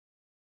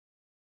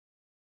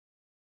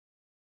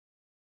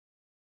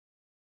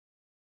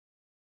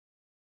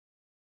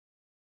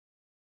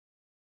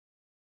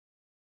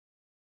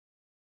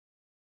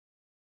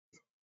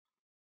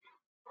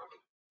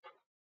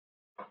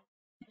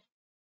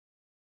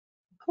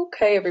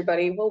Okay,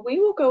 everybody. Well, we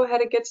will go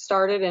ahead and get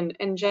started.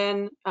 And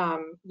Jen,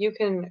 you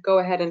can go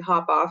ahead and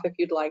hop off if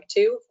you'd like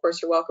to. Of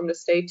course, you're welcome to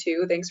stay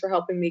too. Thanks for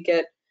helping me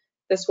get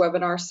this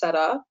webinar set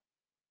up.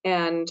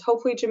 And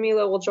hopefully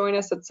Jamila will join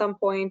us at some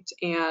point,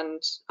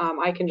 and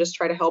I can just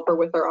try to help her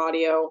with her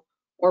audio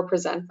or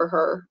present for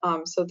her.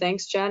 So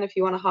thanks, Jen. If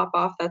you want to hop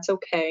off, that's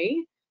okay,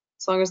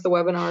 as long as the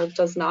webinar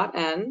does not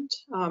end.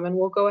 And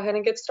we'll go ahead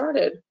and get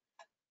started.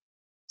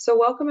 So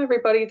welcome,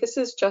 everybody. This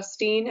is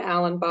Justine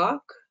Allenbach.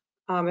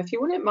 If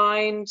you wouldn't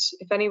mind,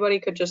 if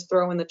anybody could just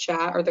throw in the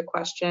chat or the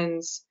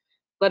questions,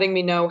 letting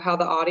me know how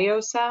the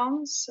audio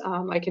sounds.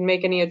 I can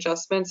make any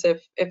adjustments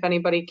if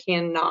anybody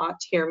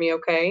cannot hear me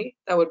okay.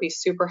 That would be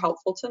super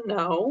helpful to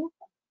know.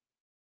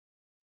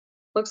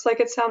 Looks like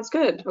it sounds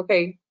good.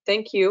 Okay,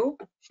 thank you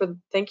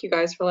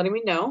guys for letting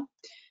me know.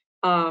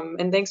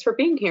 And thanks for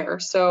being here.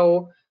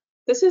 So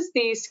this is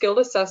the Skilled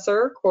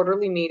Assessor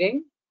quarterly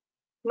meeting.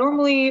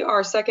 Normally,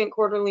 our second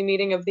quarterly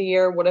meeting of the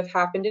year would have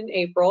happened in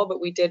April, but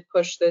we did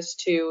push this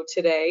to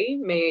today,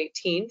 May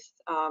 18th,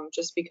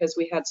 just because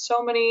we had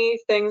so many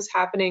things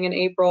happening in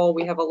April.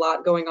 We have a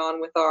lot going on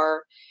with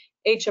our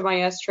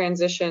HMIS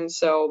transition,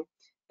 so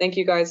thank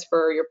you guys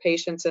for your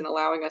patience in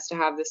allowing us to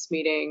have this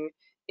meeting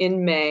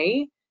in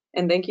May,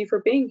 and thank you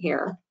for being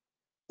here.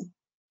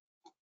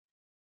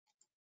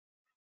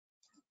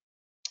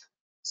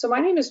 So my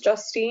name is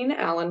Justine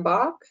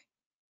Allenbach.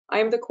 I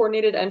am the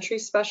Coordinated Entry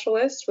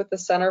Specialist with the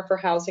Center for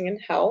Housing and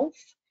Health.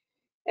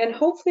 And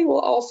hopefully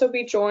we'll also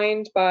be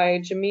joined by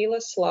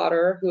Jamila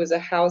Slaughter, who is a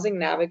housing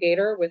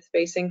navigator with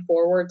Facing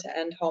Forward to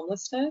End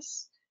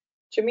Homelessness.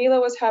 Jamila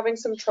was having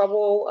some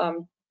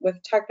trouble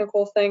with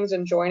technical things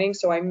and joining,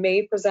 so I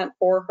may present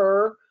for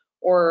her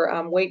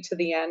or wait to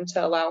the end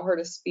to allow her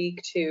to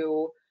speak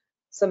to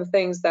some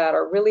things that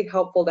are really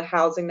helpful to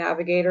housing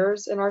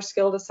navigators in our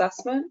skilled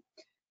assessment.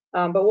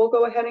 But we'll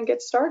go ahead and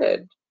get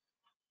started.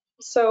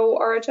 So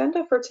our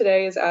agenda for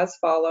today is as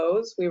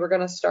follows. We were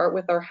going to start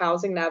with our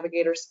Housing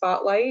Navigator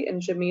Spotlight,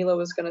 and Jamila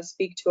was going to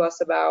speak to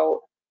us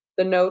about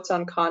the notes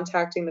on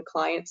contacting the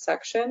client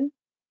section.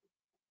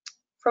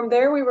 From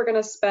there, we were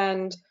going to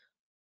spend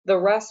the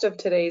rest of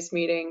today's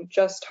meeting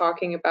just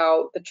talking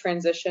about the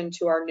transition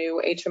to our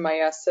new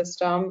HMIS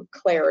system,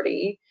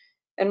 Clarity,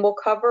 and we'll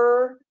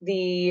cover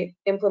the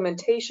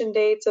implementation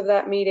dates of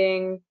that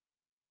meeting,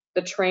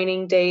 the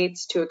training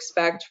dates to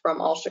expect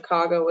from All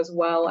Chicago, as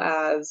well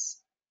as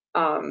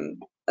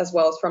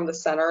from the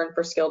Center and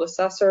for Skilled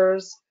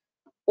Assessors.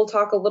 We'll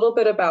talk a little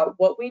bit about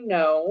what we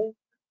know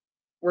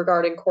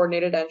regarding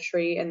coordinated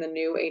entry in the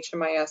new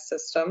HMIS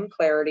system,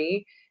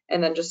 Clarity,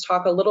 and then just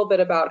talk a little bit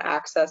about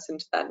access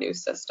into that new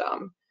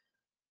system.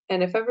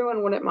 And if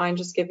everyone wouldn't mind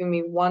just giving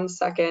me 1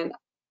 second,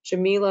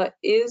 Jamila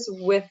is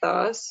with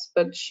us,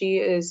 but she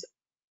is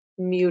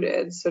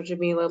muted. So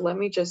Jamila, let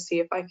me just see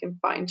if I can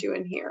find you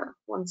in here.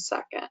 1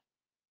 second.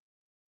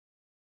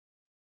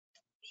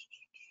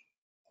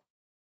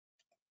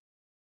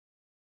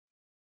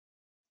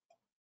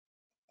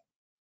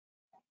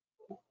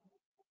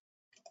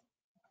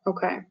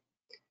 Okay.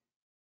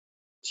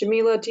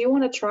 Jamila, do you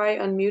want to try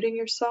unmuting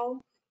yourself?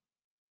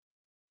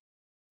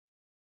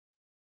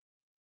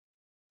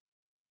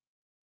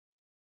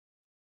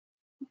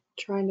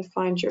 Trying to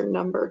find your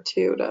number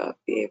too to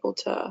be able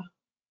to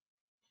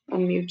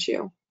unmute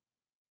you.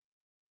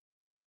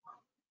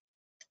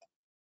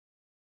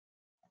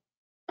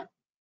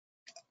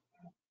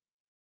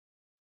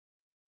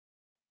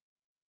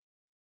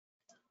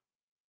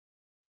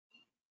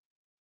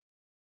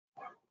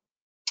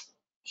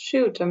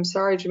 Shoot, I'm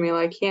sorry,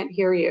 Jamila, I can't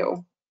hear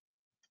you.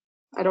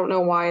 I don't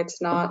know why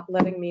it's not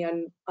letting me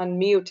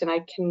unmute, and I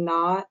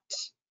cannot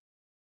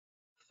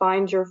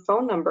find your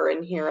phone number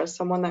in here as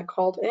someone that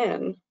called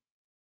in.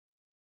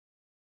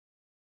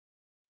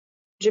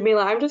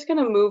 Jamila, I'm just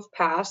going to move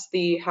past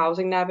the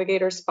Housing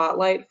Navigator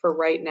Spotlight for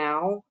right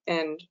now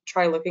and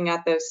try looking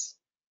at this,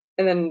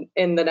 and then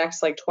in the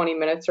next like 20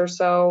 minutes or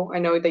so. I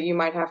know that you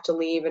might have to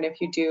leave, and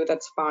if you do,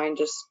 that's fine.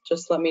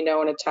 Just let me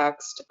know in a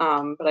text.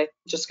 But I'm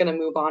just going to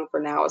move on for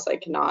now as I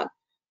cannot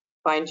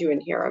find you in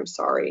here. I'm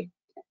sorry.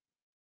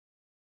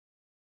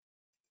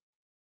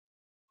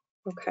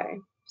 Okay,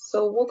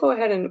 so we'll go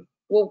ahead and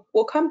we'll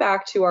come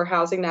back to our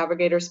Housing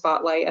Navigator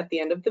Spotlight at the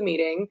end of the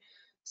meeting.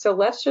 So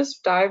let's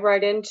just dive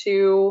right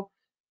into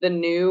the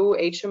new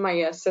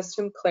HMIS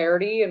system,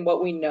 Clarity, and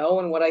what we know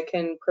and what I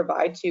can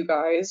provide to you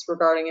guys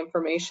regarding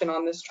information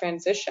on this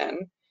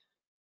transition.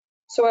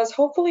 So as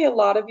hopefully a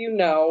lot of you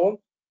know,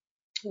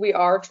 we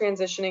are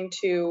transitioning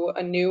to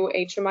a new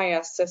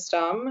HMIS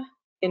system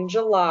in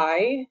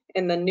July,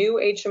 and the new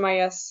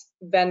HMIS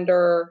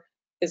vendor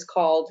is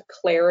called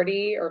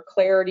Clarity, or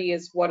Clarity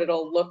is what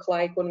it'll look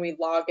like when we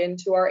log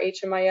into our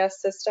HMIS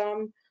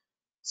system.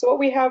 So what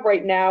we have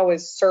right now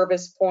is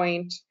Service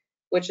Point,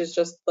 which is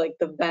just like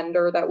the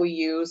vendor that we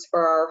use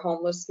for our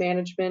homeless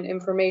management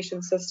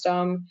information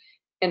system.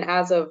 And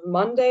as of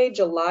Monday,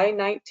 July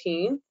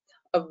 19th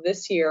of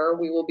this year,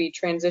 we will be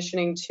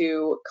transitioning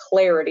to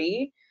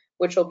Clarity,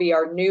 which will be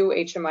our new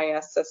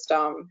HMIS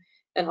system.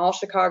 And All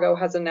Chicago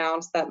has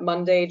announced that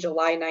Monday,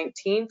 July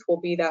 19th will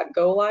be that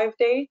go live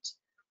date.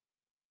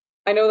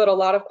 I know that a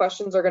lot of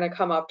questions are going to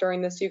come up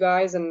during this, you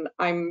guys, and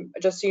I'm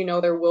just so you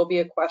know, there will be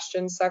a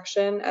question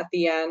section at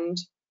the end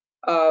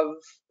of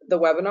the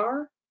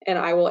webinar, and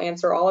I will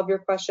answer all of your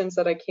questions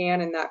that I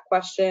can in that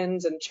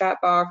questions and chat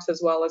box, as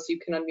well as you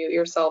can unmute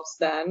yourselves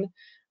then.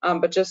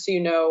 But just so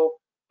you know,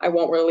 I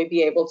won't really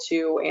be able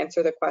to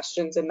answer the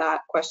questions in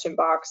that question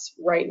box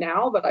right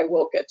now, but I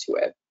will get to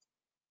it.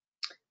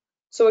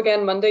 So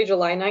again, Monday,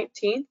 July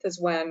 19th is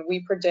when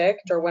we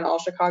predict, or when All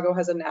Chicago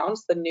has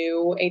announced, the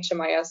new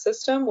HMIS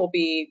system will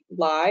be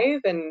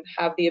live and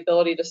have the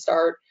ability to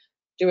start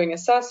doing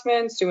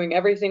assessments, doing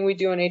everything we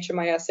do in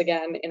HMIS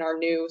again in our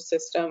new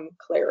system,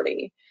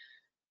 Clarity.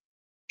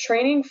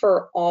 Training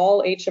for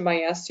all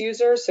HMIS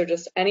users, so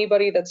just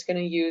anybody that's going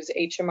to use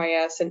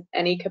HMIS in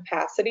any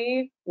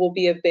capacity, will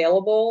be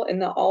available in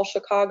the All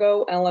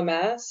Chicago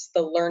LMS,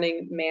 the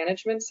Learning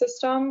Management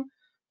System,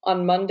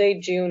 on Monday,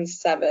 June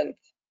 7th.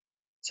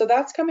 So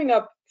that's coming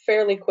up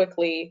fairly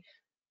quickly.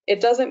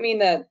 It doesn't mean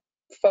that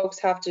folks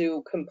have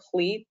to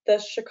complete the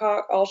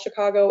All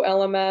Chicago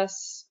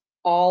LMS,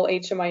 all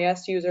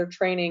HMIS user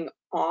training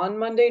on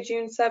Monday,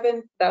 June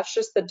 7th. That's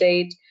just the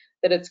date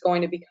that it's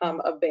going to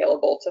become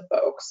available to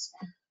folks.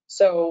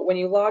 So when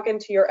you log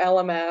into your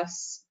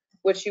LMS,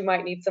 which you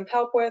might need some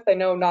help with, I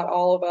know not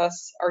all of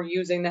us are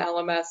using the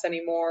LMS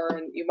anymore,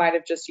 and you might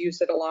have just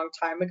used it a long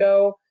time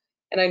ago.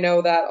 And I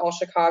know that All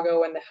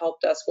Chicago and the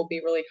help desk will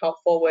be really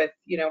helpful with,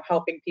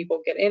 helping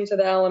people get into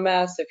the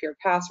LMS if your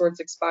password's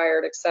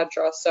expired,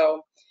 etc.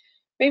 So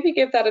maybe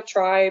give that a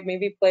try,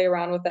 maybe play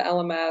around with the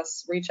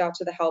LMS, reach out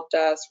to the help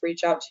desk,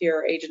 reach out to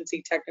your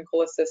agency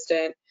technical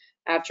assistant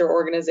at your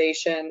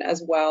organization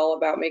as well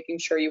about making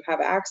sure you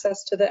have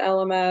access to the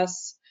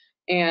LMS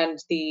and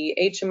the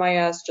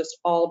HMIS, just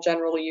all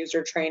general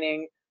user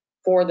training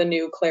for the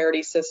new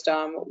Clarity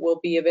system will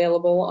be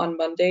available on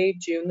Monday,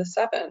 June the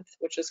 7th,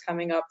 which is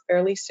coming up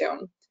fairly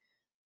soon.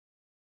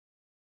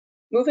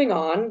 Moving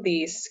on,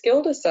 the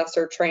skilled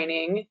assessor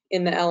training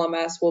in the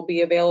LMS will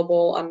be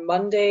available on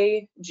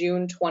Monday,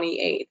 June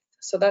 28th.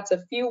 So that's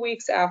a few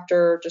weeks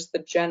after just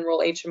the general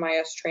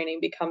HMIS training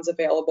becomes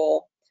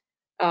available.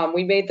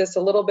 We made this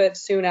a little bit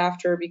soon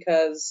after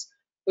because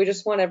we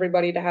just want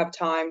everybody to have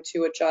time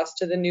to adjust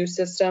to the new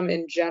system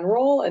in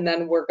general, and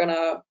then we're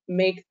gonna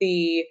make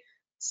the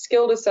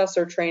skilled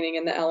assessor training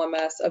in the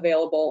LMS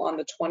available on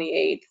the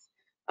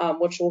 28th,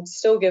 which will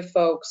still give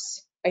folks,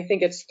 I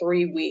think it's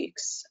 3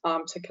 weeks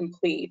to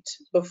complete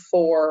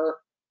before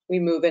we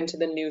move into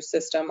the new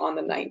system on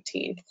the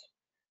 19th.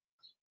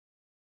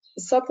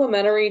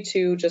 Supplementary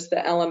to just the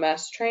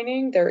LMS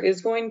training, there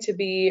is going to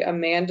be a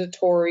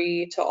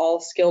mandatory to all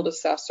skilled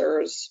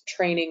assessors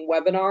training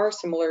webinar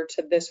similar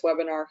to this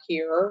webinar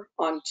here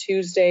on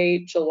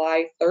Tuesday,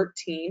 July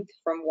 13th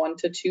from 1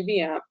 to 2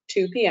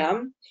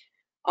 p.m.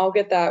 I'll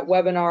get that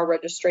webinar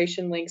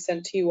registration link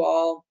sent to you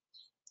all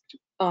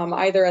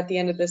either at the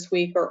end of this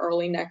week or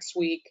early next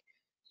week.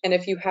 And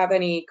if you have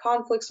any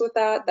conflicts with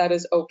that, that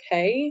is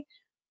okay.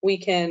 We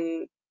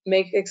can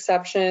make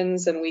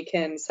exceptions and we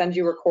can send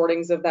you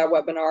recordings of that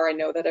webinar. I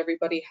know that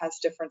everybody has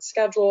different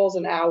schedules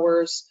and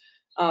hours.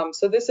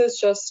 So this is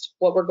just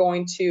what we're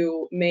going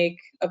to make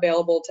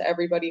available to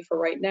everybody for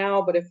right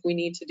now. But if we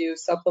need to do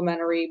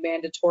supplementary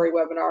mandatory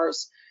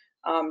webinars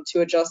to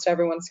adjust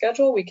everyone's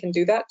schedule, we can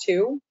do that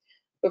too.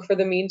 But for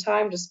the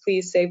meantime, just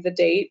please save the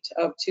date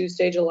of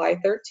Tuesday, July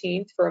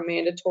 13th for a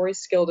mandatory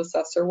skilled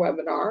assessor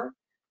webinar.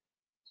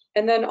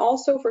 And then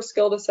also for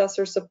skilled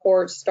assessor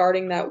support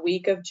starting that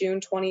week of June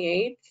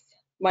 28th,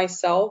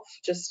 myself,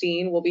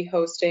 Justine, will be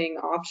hosting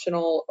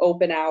optional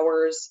open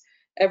hours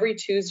every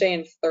Tuesday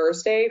and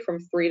Thursday from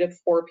 3 to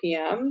 4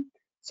 p.m.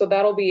 So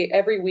that'll be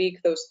every week,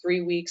 those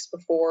 3 weeks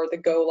before the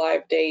go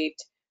live date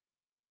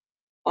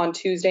on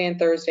Tuesday and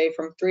Thursday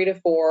from 3 to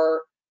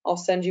 4. I'll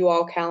send you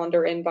all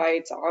calendar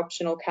invites,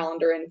 optional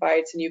calendar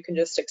invites, and you can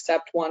just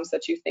accept ones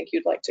that you think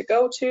you'd like to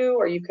go to,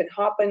 or you can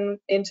hop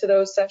into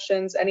those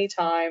sessions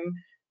anytime.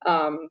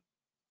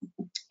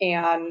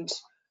 And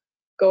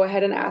go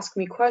ahead and ask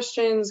me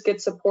questions,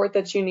 get support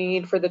that you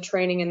need for the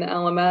training in the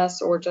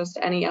LMS or just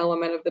any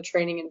element of the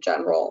training in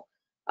general.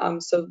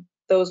 So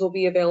those will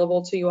be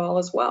available to you all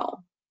as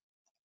well.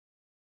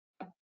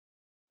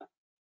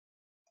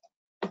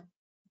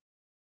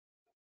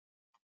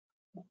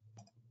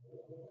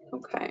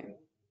 Okay.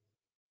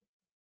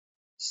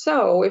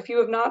 So if you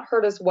have not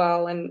heard as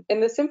well, and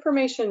this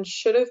information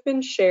should have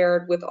been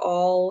shared with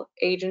all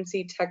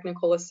agency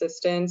technical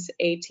assistants,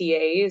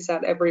 ATAs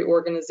at every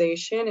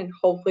organization, and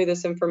hopefully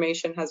this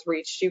information has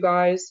reached you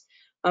guys.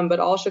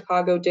 But All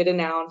Chicago did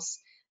announce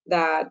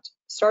that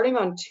starting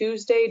on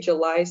Tuesday,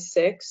 July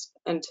 6th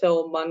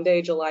until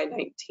Monday, July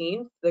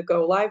 19th, the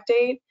go live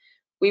date,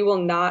 we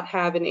will not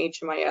have an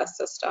HMIS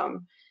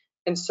system.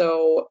 And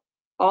so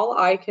all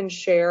I can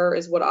share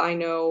is what I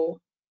know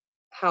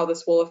how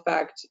this will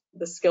affect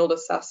the skilled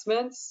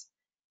assessments.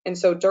 And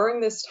so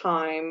during this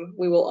time,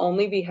 we will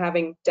only be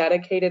having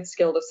dedicated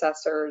skilled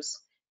assessors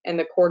and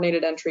the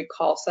coordinated entry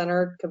call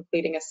center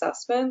completing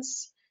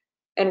assessments.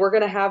 And we're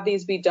going to have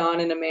these be done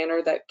in a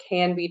manner that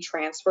can be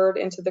transferred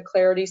into the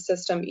Clarity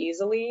system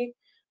easily.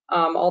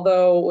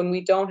 Although when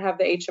we don't have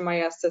the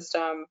HMIS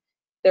system,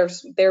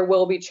 there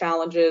will be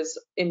challenges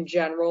in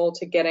general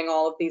to getting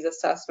all of these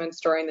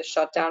assessments during the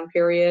shutdown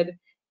period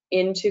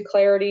into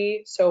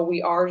Clarity. So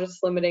we are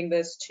just limiting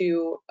this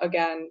to,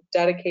 again,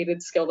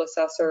 dedicated skilled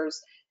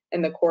assessors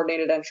in the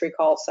coordinated entry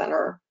call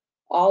center.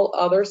 All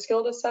other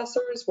skilled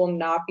assessors will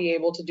not be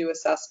able to do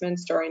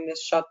assessments during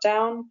this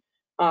shutdown,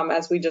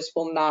 as we just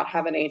will not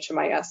have an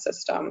HMIS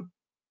system.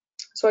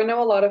 So I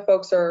know a lot of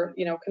folks are,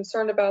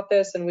 concerned about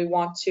this, and we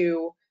want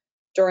to,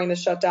 during the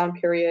shutdown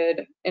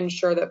period,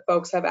 ensure that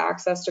folks have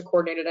access to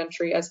coordinated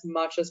entry as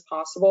much as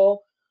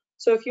possible.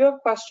 So if you have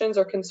questions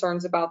or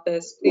concerns about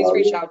this, please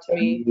reach out to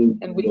me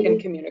and we can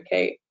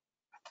communicate.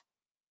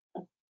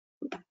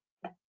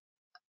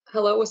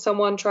 Hello, was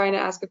someone trying to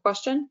ask a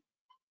question?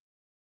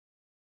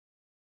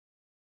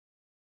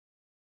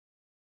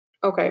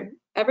 Okay,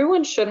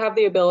 everyone should have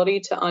the ability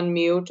to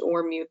unmute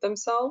or mute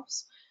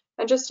themselves.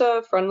 And just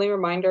a friendly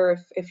reminder,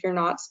 if you're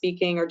not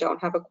speaking or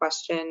don't have a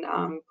question,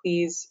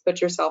 please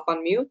put yourself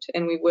on mute,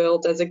 and we will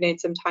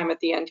designate some time at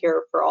the end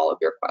here for all of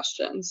your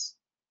questions.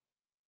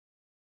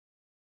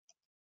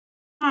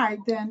 Hi,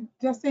 then,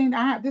 Justine,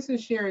 this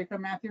is Sherry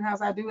from Matthew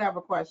House. I do have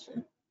a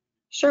question.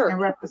 Sure. In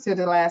reference to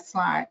the last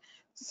slide.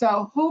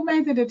 So who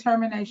made the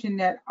determination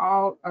that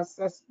all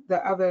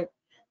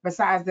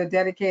besides the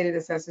dedicated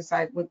assessor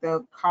site with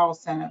the call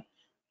center,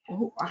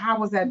 how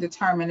was that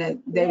determined that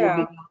they would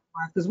be notified?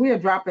 Because we are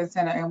drop-in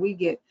center and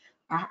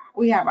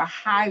we have a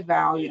high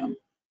volume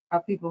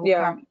of people who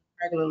come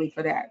regularly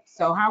for that.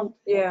 So how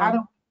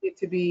do we get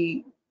to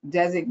be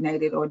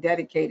designated or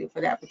dedicated for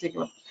that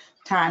particular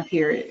time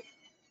period?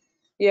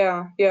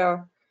 Yeah.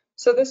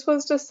 So this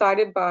was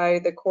decided by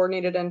the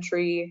coordinated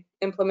entry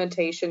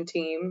implementation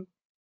team.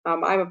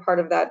 I'm a part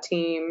of that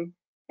team,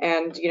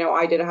 and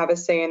I did have a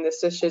say in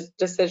this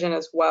decision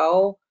as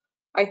well.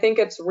 I think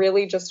it's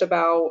really just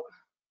about,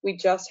 we're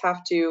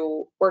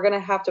going to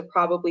have to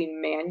probably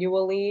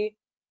manually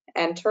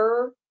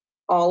enter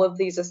all of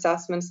these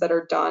assessments that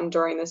are done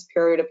during this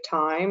period of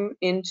time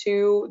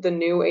into the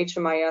new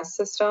HMIS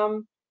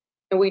system.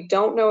 And we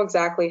don't know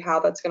exactly how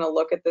that's going to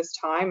look at this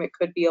time. It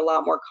could be a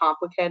lot more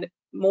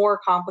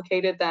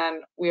complicated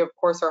than we, of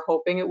course, are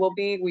hoping it will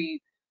be.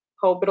 We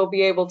hope it'll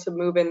be able to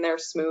move in there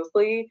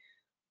smoothly,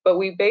 but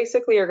we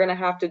basically are going to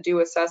have to do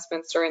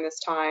assessments during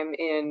this time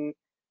in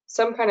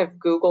some kind of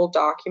Google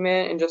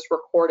document and just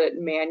record it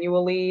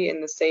manually in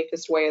the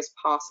safest way as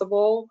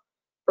possible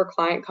for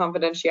client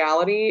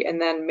confidentiality, and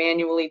then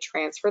manually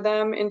transfer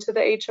them into the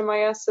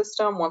HMIS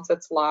system once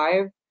it's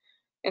live.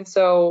 And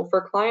so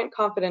for client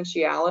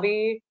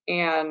confidentiality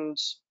and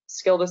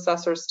skilled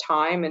assessors'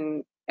 time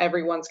and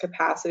everyone's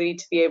capacity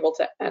to be able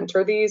to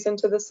enter these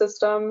into the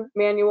system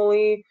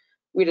manually,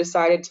 we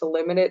decided to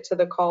limit it to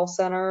the call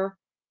center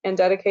and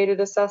dedicated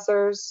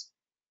assessors.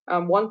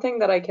 One thing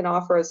that I can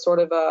offer as sort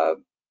of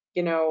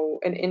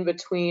an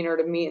in-between or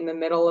to meet in the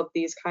middle of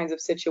these kinds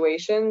of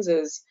situations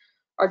is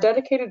our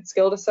dedicated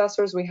skilled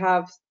assessors. We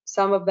have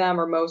some of them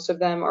or most of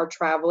them are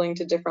traveling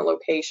to different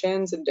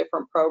locations and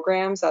different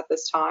programs at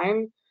this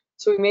time.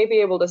 So we may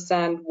be able to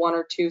send 1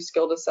 or 2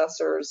 skilled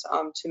assessors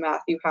to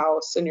Matthew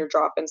House in your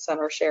drop-in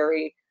center,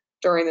 Sherry,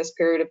 during this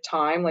period of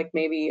time, like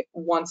maybe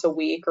once a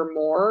week or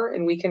more,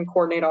 and we can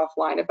coordinate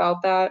offline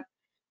about that.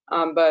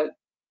 But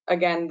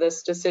again,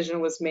 this decision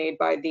was made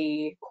by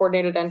the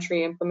coordinated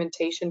entry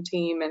implementation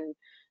team,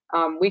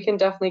 and we can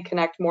definitely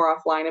connect more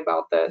offline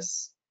about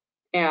this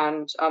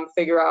and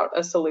figure out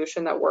a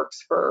solution that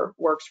works for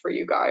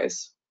you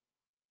guys.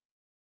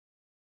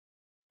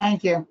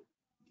 Thank you.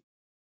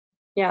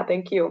 Yeah,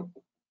 thank you.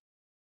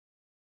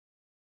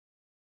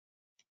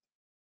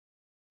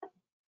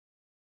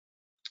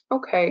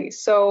 Okay,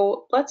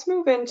 so let's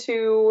move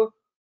into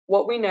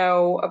what we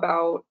know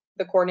about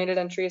the coordinated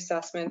entry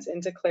assessments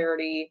into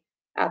Clarity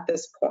at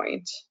this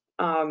point.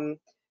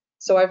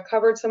 So I've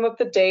covered some of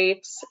the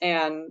dates,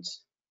 and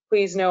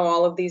please know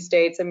all of these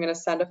dates. I'm going to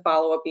send a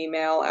follow-up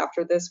email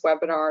after this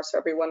webinar, so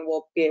everyone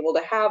will be able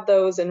to have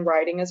those in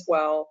writing as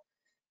well.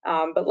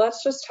 But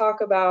let's just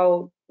talk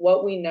about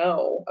what we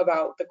know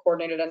about the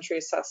coordinated entry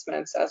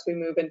assessments as we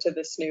move into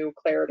this new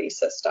Clarity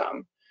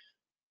system.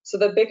 So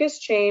the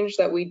biggest change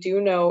that we do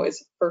know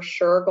is for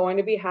sure going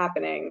to be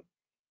happening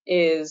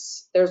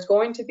is there's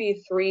going to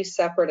be 3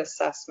 separate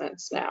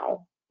assessments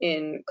now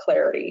in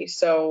Clarity.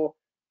 So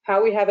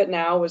how we have it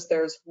now is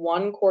there's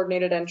one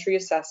coordinated entry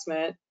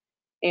assessment,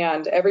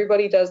 and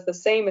everybody does the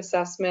same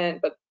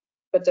assessment,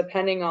 but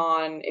depending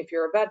on if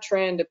you're a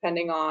veteran,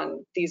 depending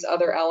on these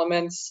other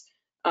elements,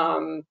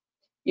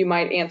 you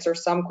might answer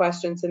some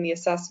questions in the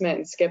assessment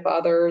and skip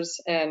others,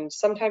 and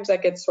sometimes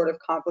that gets sort of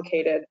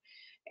complicated.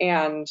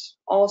 And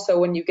also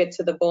when you get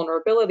to the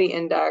vulnerability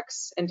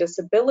index and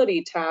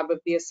disability tab of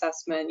the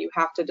assessment, you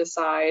have to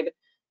decide,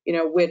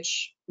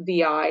 which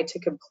VI to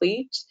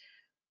complete.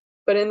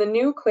 But in the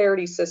new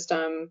Clarity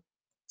system,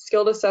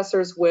 skilled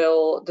assessors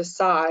will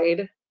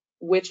decide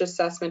which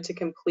assessment to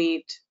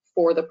complete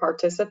for the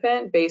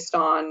participant based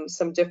on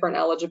some different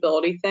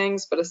eligibility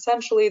things. But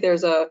essentially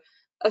there's a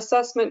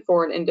assessment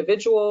for an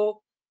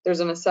individual, There's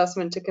an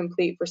assessment to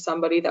complete for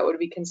somebody that would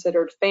be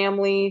considered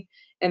family,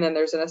 and then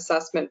there's an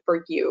assessment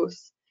for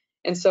youth.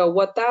 And so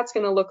what that's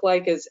going to look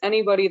like is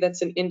anybody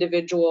that's an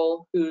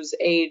individual who's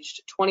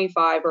aged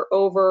 25 or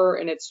over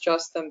and it's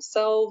just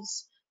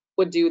themselves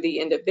would do the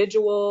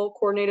individual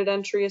coordinated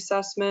entry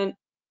assessment.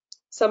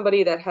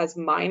 Somebody that has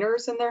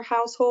minors in their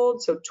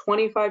household, so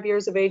 25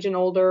 years of age and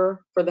older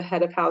for the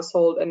head of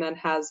household, and then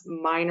has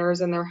minors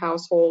in their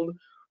household,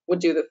 would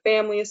do the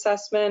family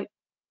assessment.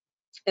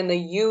 And the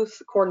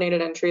youth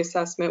coordinated entry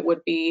assessment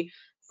would be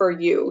for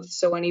youth,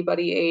 so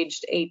anybody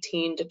aged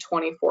 18 to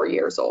 24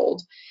 years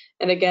old.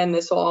 And again,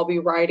 this will all be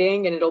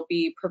writing and it'll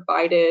be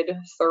provided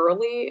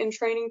thoroughly in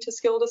training to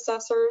skilled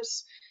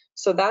assessors.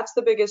 So that's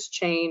the biggest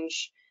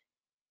change,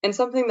 and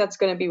something that's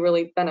going to be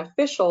really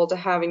beneficial to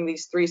having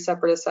these three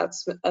separate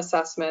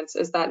assessments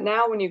is that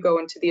now when you go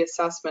into the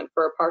assessment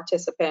for a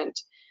participant,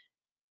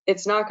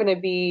 it's not going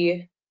to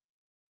be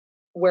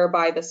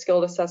whereby the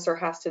skilled assessor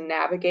has to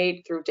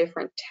navigate through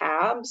different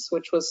tabs,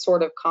 which was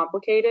sort of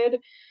complicated.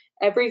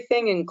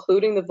 Everything,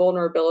 including the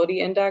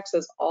vulnerability index,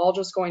 is all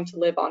just going to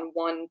live on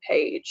one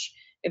page.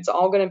 It's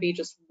all going to be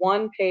just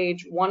one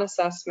page, one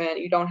assessment.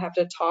 You don't have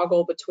to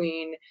toggle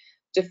between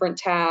different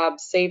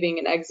tabs, saving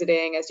and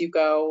exiting as you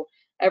go.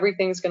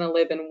 Everything's going to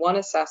live in one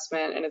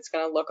assessment, and it's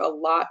going to look a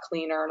lot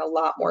cleaner and a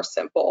lot more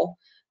simple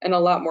and a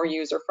lot more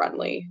user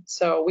friendly.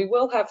 So we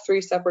will have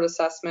three separate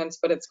assessments,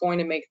 but it's going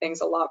to make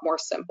things a lot more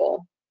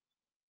simple.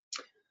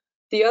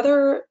 The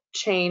other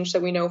change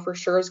that we know for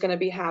sure is going to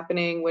be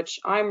happening, which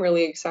I'm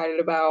really excited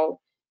about,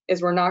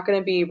 is we're not going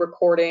to be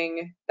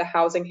recording the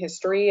housing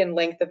history and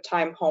length of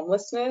time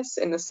homelessness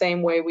in the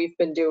same way we've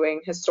been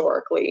doing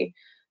historically.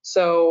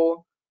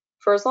 So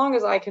for as long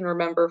as I can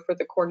remember, for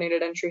the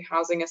coordinated entry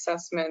housing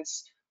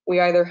assessments, we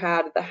either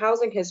had the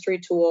housing history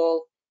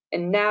tool,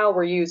 and now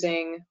we're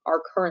using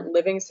our current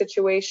living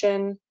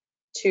situation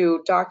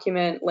to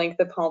document length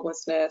of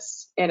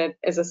homelessness, and it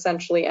is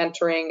essentially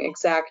entering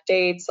exact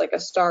dates like a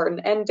start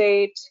and end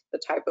date, the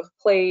type of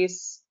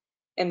place,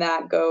 and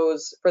that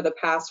goes for the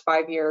past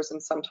 5 years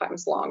and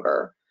sometimes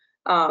longer.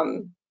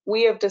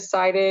 We have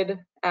decided,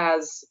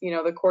 as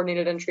the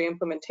coordinated entry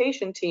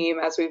implementation team,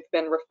 as we've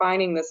been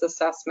refining this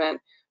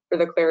assessment for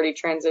the Clarity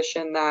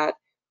transition, that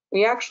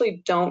we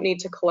actually don't need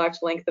to collect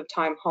length of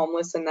time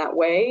homeless in that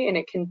way, and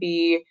it can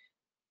be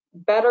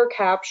better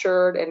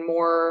captured and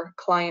more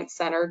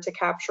client-centered to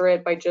capture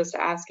it by just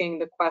asking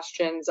the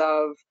questions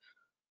of,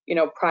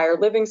 prior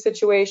living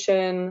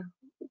situation,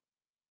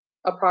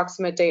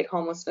 approximate date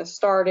homelessness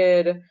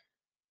started,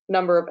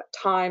 number of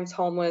times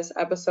homeless,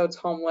 episodes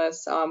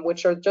homeless,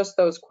 which are just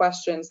those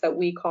questions that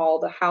we call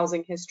the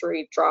housing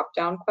history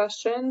drop-down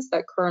questions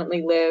that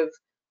currently live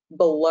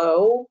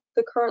below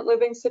the current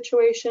living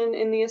situation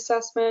in the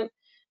assessment.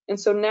 And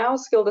so now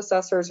skilled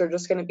assessors are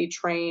just going to be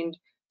trained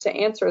to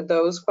answer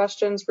those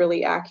questions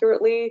really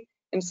accurately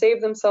and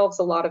save themselves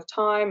a lot of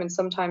time, and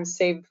sometimes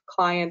save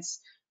clients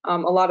a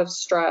lot of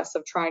stress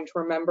of trying to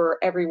remember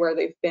everywhere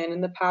they've been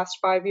in the past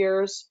 5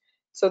 years.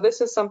 So this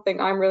is something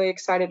I'm really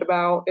excited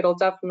about. It'll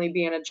definitely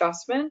be an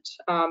adjustment,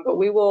 but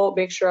we will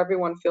make sure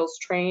everyone feels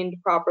trained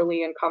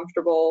properly and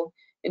comfortable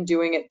in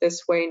doing it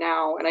this way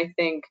now. And I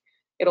think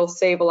it'll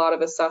save a lot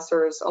of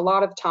assessors a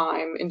lot of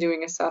time in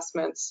doing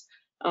assessments.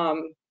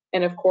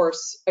 And of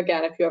course,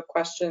 again, if you have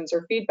questions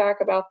or feedback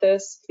about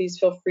this, please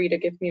feel free to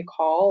give me a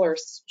call or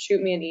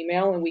shoot me an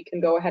email and we can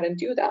go ahead and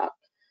do that.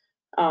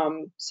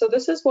 So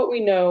this is what we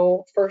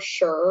know for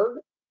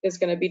sure is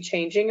going to be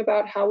changing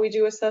about how we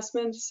do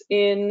assessments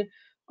in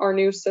our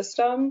new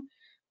system.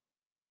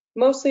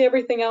 Mostly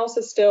everything else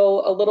is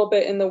still a little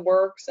bit in the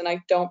works, and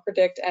I don't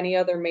predict any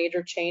other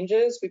major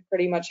changes. We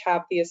pretty much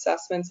have the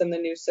assessments in the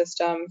new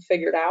system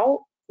figured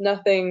out.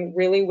 Nothing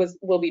really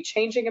will be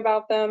changing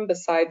about them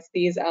besides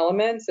these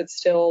elements. It's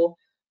still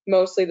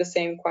mostly the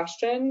same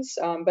questions,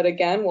 but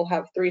again, we'll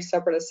have three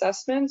separate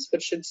assessments,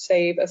 which should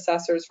save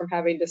assessors from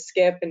having to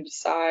skip and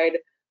decide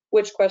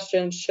which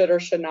questions should or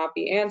should not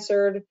be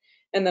answered.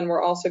 And then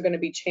we're also going to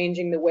be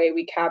changing the way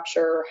we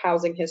capture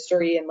housing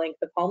history and length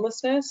of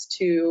homelessness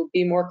to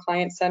be more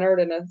client-centered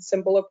and a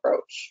simple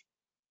approach.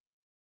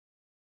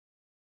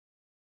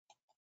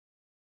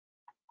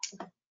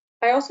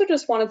 I also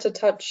just wanted to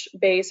touch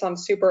base on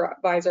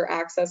supervisor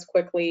access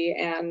quickly,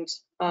 and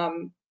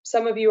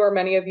some of you or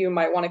many of you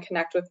might want to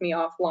connect with me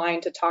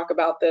offline to talk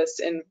about this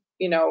in,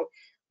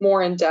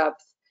 more in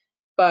depth.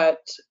 But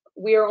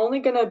we are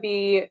only going to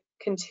be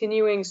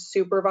continuing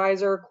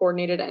supervisor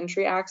coordinated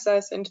entry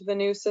access into the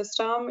new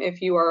system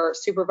if you are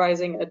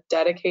supervising a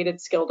dedicated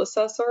skilled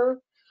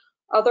assessor.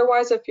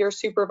 Otherwise, if you're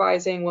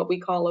supervising what we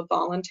call a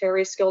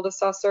voluntary skilled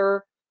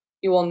assessor,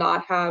 you will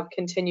not have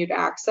continued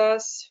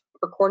access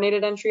or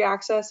coordinated entry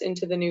access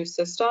into the new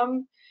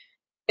system.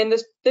 And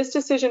this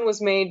decision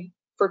was made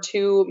for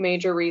two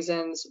major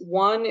reasons.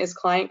 One is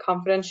client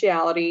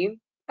confidentiality.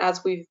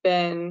 As we've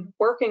been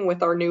working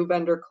with our new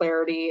vendor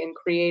Clarity and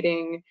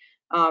creating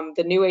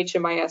the new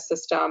HMIS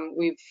system,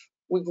 we've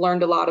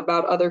learned a lot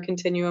about other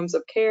continuums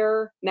of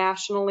care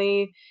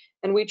nationally,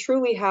 And we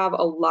truly have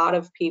a lot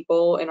of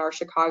people in our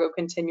Chicago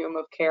continuum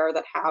of care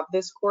that have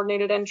this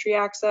coordinated entry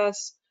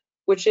access,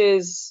 which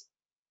is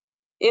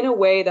in a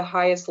way the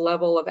highest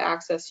level of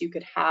access you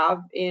could have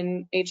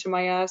in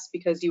HMIS,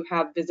 because you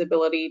have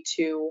visibility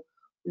to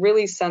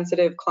really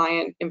sensitive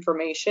client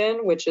information,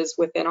 which is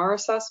within our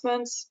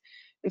assessments.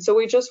 And so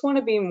we just want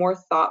to be more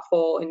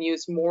thoughtful and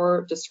use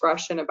more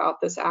discretion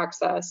about this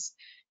access,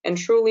 and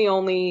truly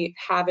only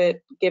have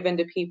it given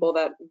to people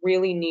that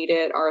really need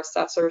it, our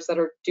assessors that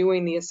are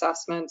doing the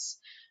assessments.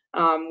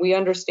 We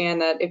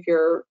understand that if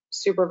you're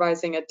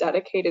supervising a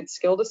dedicated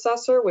skilled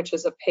assessor, which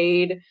is a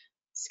paid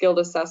skilled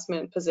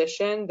assessment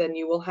position, then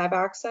you will have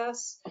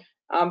access.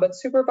 But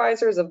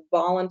supervisors of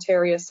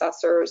voluntary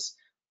assessors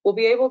will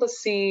be able to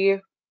see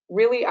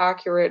really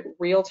accurate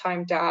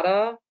real-time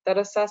data that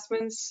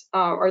assessments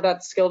or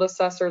that skilled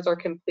assessors are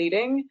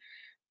completing,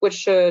 which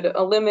should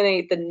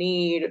eliminate the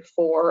need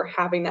for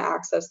having to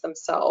access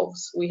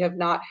themselves. We have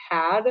not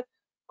had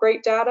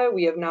great data.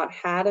 We have not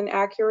had an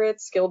accurate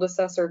skilled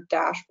assessor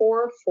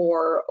dashboard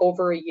for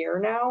over a year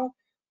now,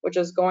 which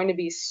is going to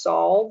be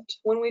solved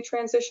when we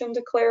transition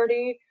to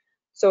Clarity.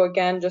 So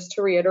again, just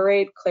to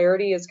reiterate,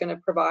 Clarity is going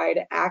to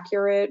provide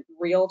accurate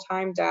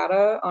real-time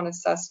data on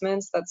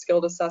assessments that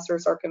skilled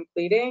assessors are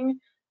completing,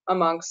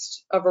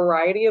 amongst a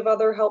variety of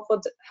other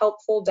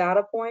helpful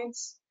data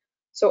points.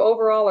 So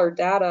overall, our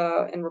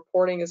data and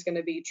reporting is going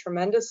to be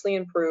tremendously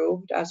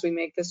improved as we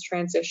make this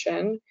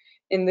transition.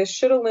 And this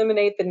should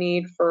eliminate the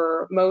need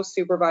for most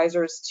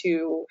supervisors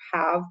to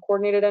have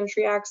coordinated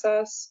entry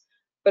access.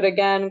 But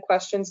again,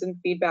 questions and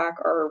feedback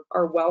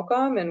are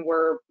welcome, and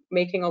we're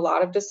making a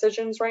lot of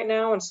decisions right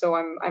now. And so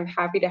I'm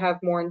happy to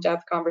have more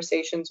in-depth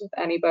conversations with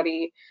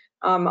anybody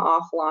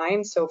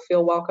offline. So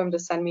feel welcome to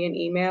send me an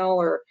email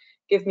or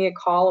give me a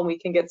call, and we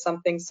can get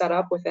something set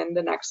up within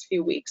the next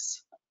few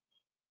weeks.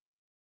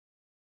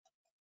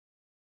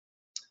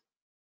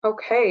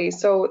 Okay,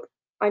 so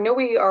I know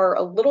we are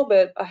a little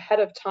bit ahead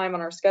of time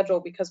on our schedule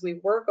because we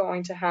were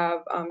going to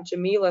have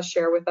Jamila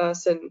share with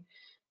us. And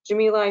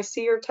Jamila, I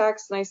see your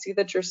text and I see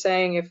that you're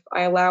saying if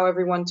I allow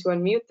everyone to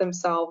unmute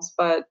themselves,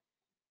 but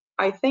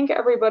I think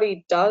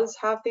everybody does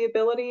have the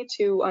ability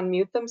to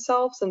unmute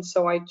themselves. And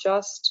so I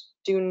just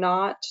do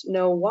not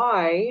know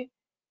why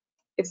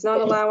it's not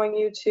allowing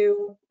you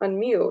to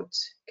unmute.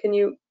 Can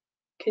you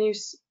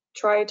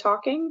try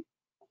talking?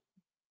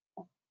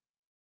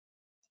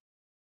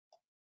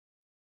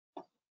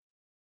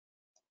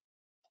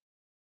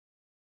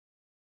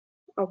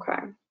 Okay.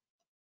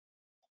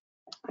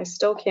 I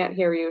still can't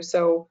hear you.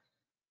 So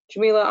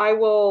Jamila, I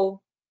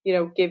will,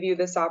 give you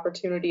this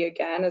opportunity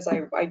again, as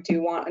I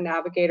do want a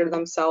navigator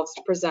themselves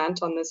to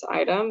present on this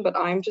item, but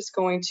I'm just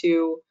going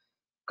to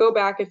go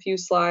back a few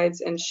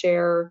slides and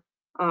share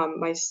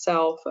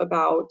myself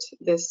about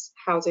this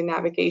housing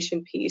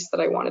navigation piece that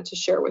I wanted to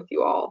share with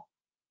you all.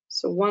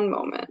 So one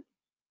moment.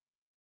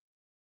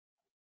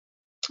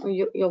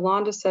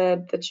 Yolanda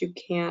said that you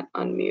can't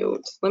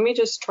unmute. Let me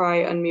just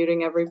try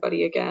unmuting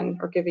everybody again,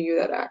 or giving you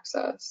that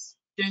access.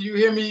 Can you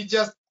hear me?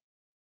 Just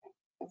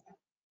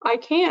I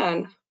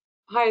can.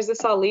 Hi, is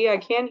this Ali? I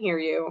can hear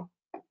you.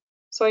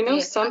 So I know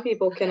some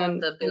people can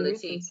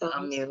unmute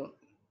themselves.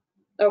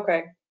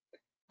 Okay.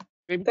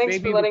 Thanks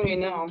for letting me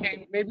know.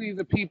 Maybe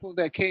the people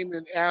that came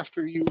in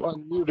after you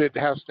unmuted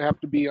have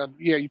to be on.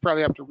 Yeah, you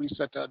probably have to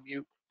reset to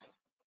unmute.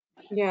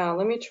 Yeah,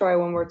 let me try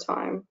one more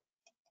time.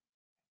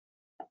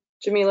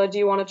 Jamila, do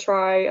you want to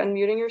try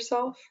unmuting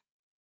yourself?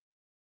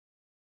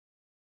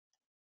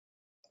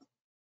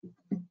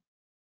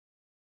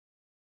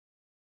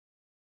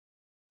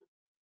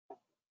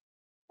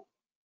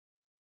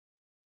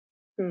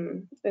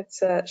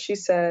 She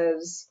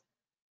says,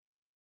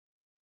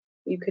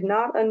 you could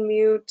not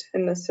unmute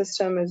and the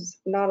system is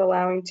not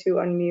allowing to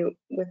unmute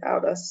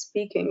without a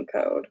speaking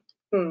code.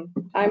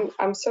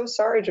 I'm so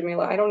sorry,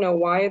 Jamila. I don't know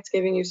why it's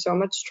giving you so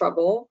much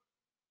trouble,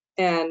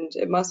 and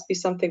it must be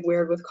something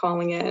weird with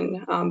calling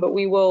in, but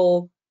we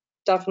will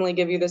definitely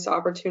give you this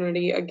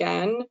opportunity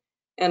again.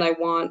 And I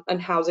want a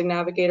housing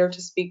navigator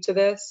to speak to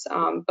this,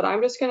 but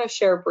I'm just going to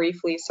share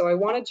briefly. So I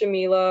wanted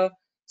Jamila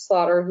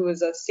Slaughter, who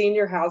is a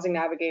senior housing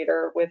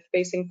navigator with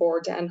Facing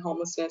Forward to End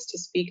Homelessness, to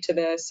speak to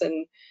this.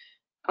 And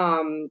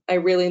I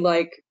really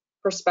like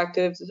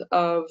perspectives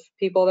of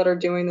people that are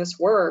doing this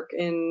work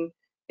in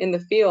the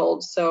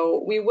field.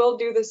 So we will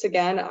do this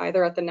again,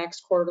 either at the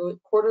next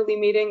quarterly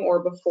meeting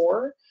or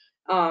before.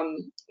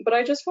 But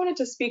I just wanted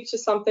to speak to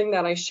something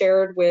that I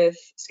shared with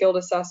skilled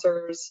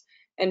assessors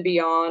and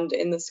beyond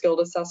in the skilled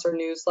assessor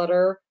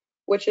newsletter,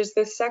 which is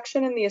this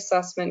section in the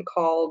assessment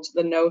called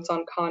the notes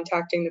on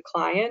contacting the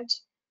client.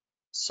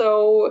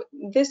 So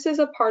this is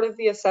a part of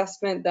the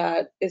assessment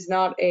that is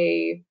not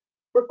a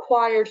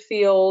required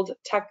field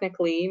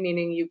technically,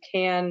 meaning you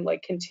can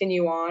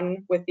continue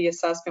on with the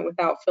assessment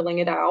without filling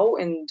it out,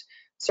 and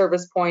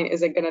Service Point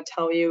isn't going to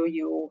tell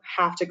you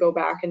have to go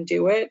back and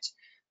do it.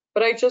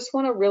 But I just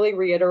want to really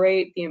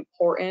reiterate the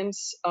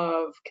importance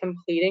of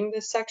completing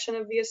this section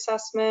of the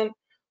assessment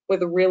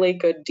with really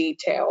good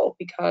detail,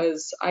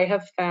 because I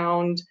have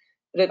found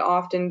that it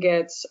often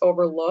gets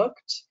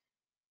overlooked.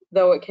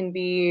 though it can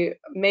be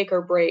make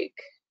or break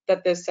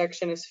that this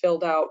section is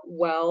filled out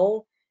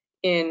well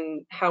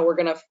in how we're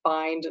going to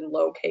find and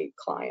locate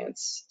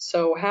clients.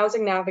 So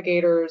housing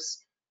navigators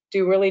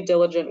do really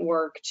diligent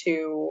work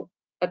to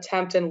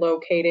attempt in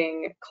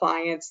locating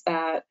clients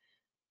that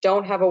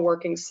don't have a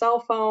working cell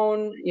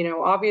phone. You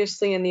know,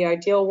 obviously in the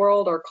ideal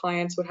world, our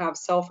clients would have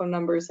cell phone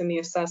numbers in the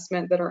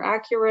assessment that are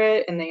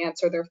accurate and they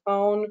answer their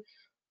phone.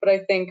 But I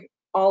think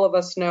all of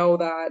us know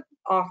that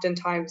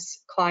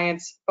oftentimes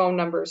clients' phone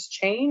numbers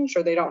change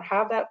or they don't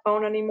have that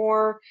phone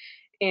anymore,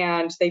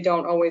 and they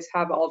don't always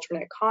have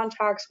alternate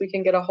contacts we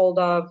can get a hold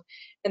of,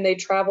 and they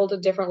travel to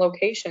different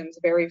locations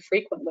very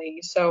frequently.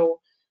 So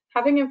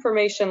having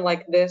information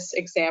like this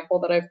example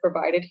that I've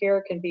provided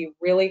here can be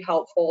really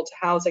helpful to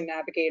housing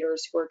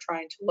navigators who are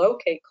trying to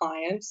locate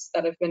clients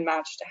that have been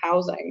matched to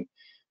housing.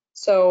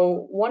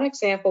 So one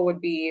example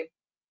would be,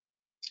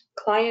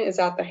 client is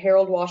at the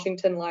Harold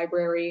Washington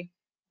Library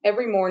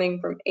every morning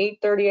from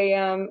 8:30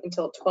 a.m.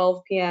 until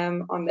 12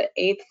 p.m. on the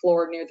 8th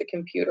floor near the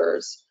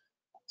computers.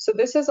 So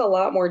this is a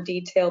lot more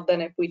detailed than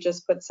if we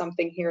just put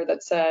something here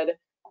that said,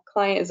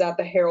 client is at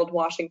the Harold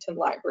Washington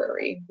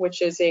Library,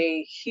 which is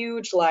a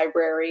huge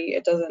library.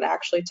 It doesn't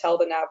actually tell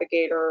the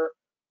navigator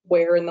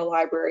where in the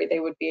library they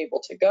would be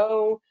able to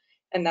go,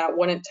 and that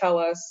wouldn't tell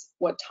us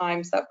what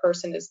times that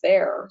person is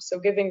there. So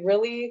giving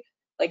really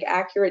like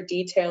accurate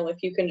detail, if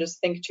you can just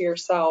think to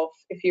yourself,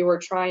 if you were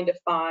trying to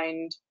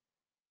find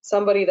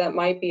somebody that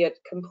might be a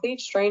complete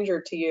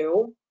stranger to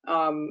you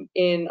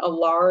in a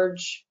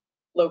large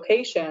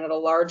location, at a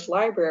large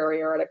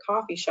library or at a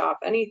coffee shop,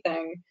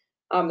 anything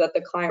that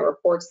the client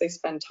reports they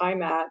spend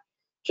time at,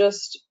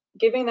 just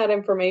giving that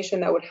information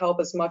that would help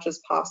as much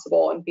as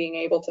possible, and being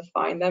able to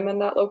find them in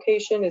that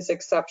location is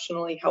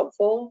exceptionally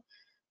helpful.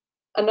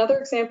 Another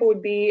example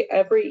would be,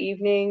 every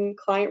evening,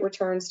 client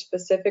returns to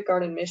Pacific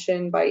Garden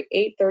Mission by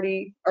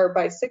 8:30 or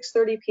by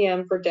 6:30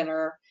 p.m. for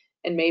dinner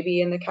and maybe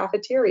in the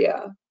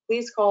cafeteria.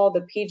 Please call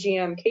the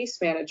PGM case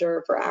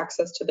manager for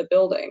access to the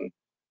building.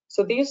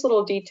 So these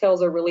little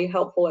details are really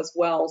helpful as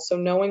well. So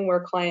knowing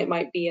where client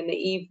might be in the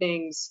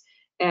evenings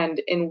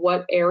and in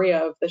what area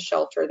of the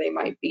shelter they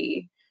might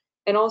be.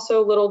 And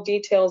also little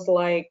details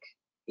like,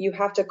 you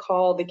have to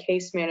call the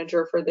case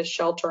manager for this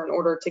shelter in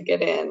order to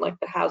get in. Like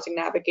the housing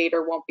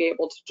navigator won't be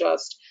able to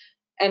just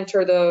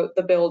enter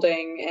the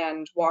building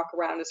and walk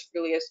around as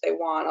freely as they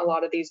want. A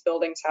lot of these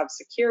buildings have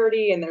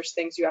security and there's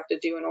things you have to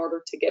do in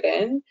order to get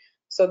in.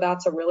 So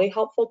that's a really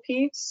helpful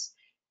piece.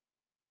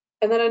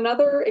 And then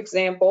another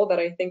example that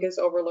I think is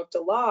overlooked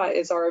a lot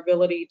is our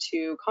ability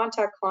to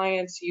contact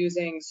clients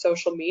using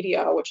social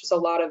media, which is a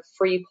lot of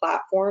free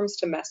platforms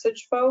to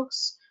message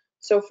folks.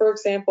 So for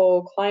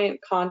example,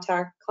 client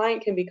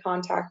can be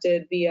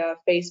contacted via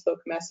Facebook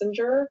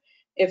Messenger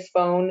if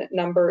phone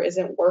number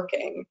isn't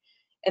working.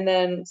 And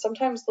then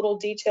sometimes little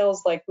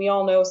details, like we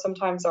all know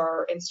sometimes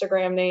our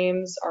Instagram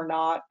names are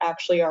not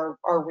actually our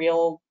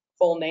real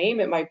full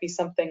name. It might be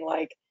something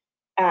like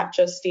at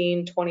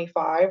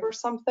Justine25 or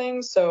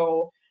something.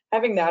 So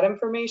having that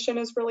information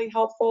is really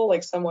helpful,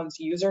 like someone's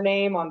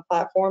username on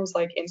platforms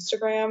like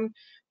Instagram,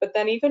 but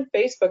then even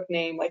Facebook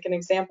name. Like an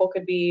example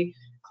could be,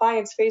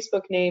 client's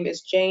Facebook name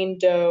is Jane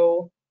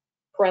Doe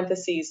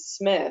parentheses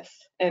Smith,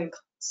 and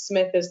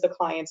Smith is the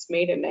client's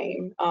maiden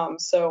name.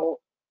 So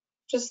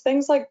just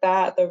things like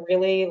that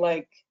really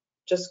like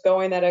just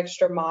going that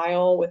extra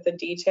mile with the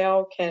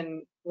detail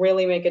can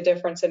really make a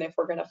difference in if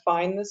we're going to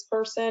find this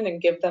person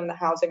and give them the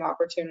housing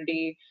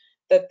opportunity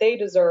that they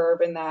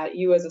deserve, and that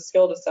you as a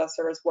skilled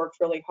assessor has worked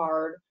really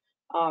hard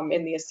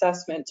in the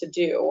assessment to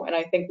do. And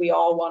I think we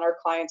all want our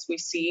clients we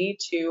see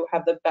to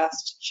have the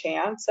best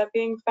chance at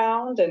being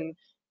found and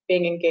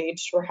being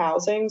engaged for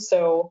housing.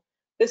 So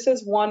this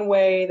is one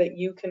way that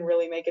you can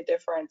really make a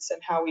difference in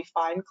how we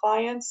find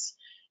clients.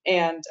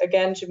 And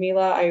again,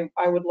 Jamila,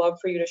 I would love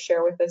for you to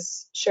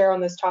share on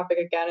this topic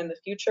again in the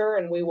future,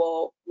 and we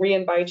will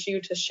re-invite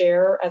you to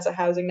share as a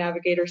housing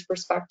navigator's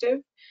perspective.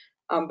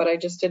 But I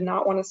just did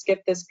not want to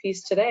skip this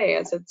piece today,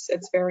 as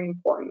it's very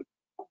important.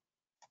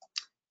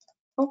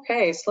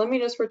 Okay, so let me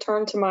just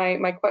return to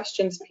my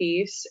questions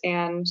piece.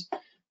 And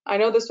I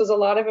know this was a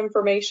lot of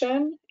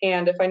information,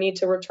 and if I need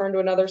to return to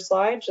another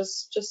slide,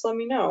 just let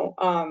me know.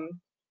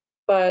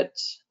 But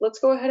let's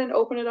go ahead and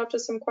open it up to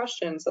some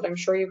questions that I'm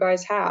sure you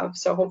guys have.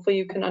 So hopefully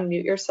you can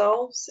unmute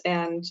yourselves,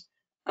 and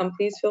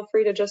please feel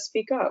free to just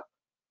speak up.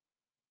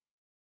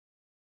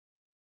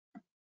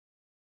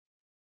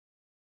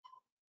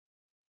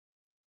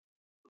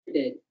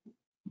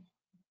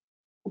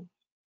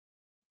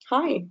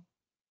 Hi.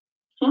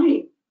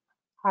 Hi.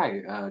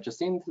 Hi,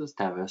 Justine, this is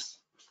Tavis.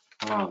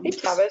 Hey,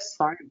 Tavis.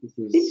 Sorry, this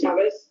is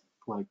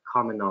like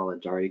common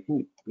knowledge already.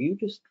 Can you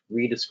just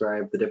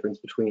re-describe the difference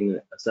between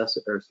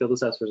assessor or skilled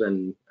assessors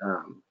and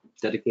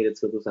dedicated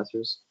skilled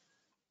assessors?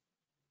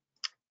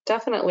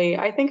 Definitely.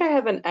 I think I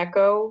have an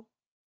echo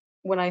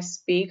when I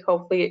speak.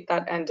 Hopefully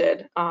that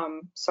ended.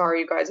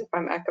 Sorry, you guys, if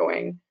I'm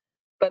echoing.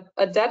 But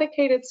a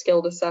dedicated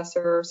skilled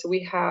assessor, so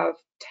we have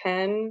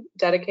 10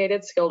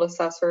 dedicated skilled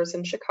assessors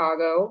in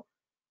Chicago,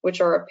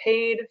 which are a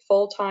paid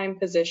full-time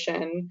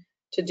position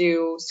to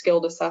do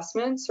skilled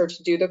assessments or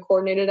to do the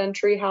coordinated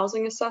entry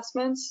housing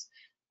assessments.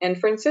 And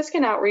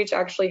Franciscan Outreach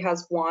actually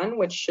has one,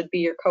 which should be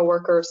your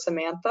coworker,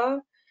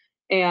 Samantha.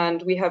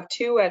 And we have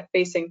 2 at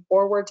Facing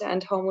Forward to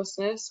End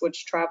Homelessness,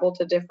 which travel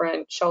to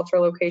different shelter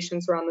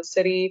locations around the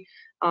city.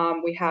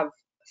 We have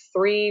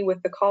 3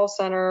 with the call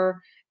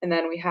center, and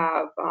then we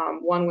have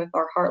 1 with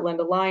our Heartland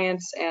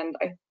Alliance, and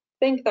I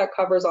think that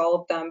covers all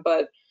of them.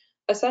 But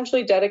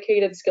essentially,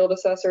 dedicated skilled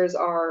assessors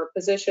are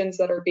positions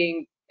that are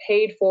being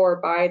paid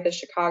for by the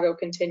Chicago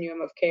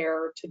Continuum of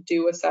Care to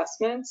do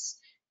assessments,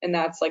 and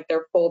that's like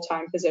their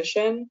full-time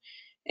position.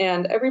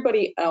 And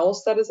everybody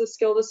else that is a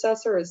skilled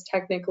assessor is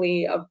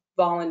technically a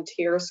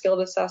volunteer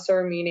skilled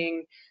assessor,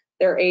 meaning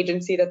their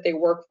agency that they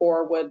work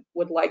for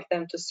would like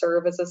them to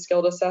serve as a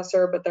skilled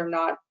assessor, but they're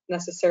not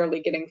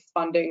necessarily getting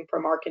funding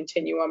from our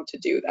continuum to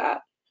do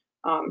that.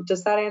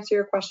 Does that answer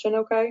your question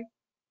okay?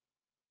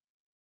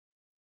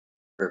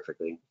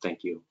 Perfectly.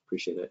 Thank you.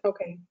 Appreciate it.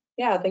 Okay.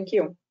 Yeah, thank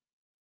you.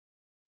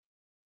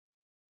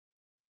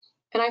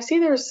 And I see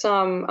there's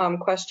some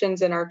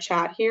questions in our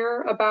chat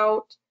here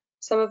about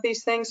some of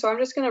these things. So I'm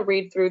just going to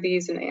read through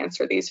these and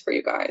answer these for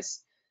you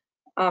guys.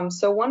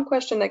 So one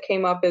question that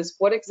came up is,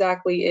 what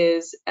exactly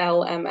is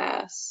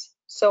LMS?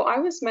 So I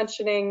was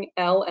mentioning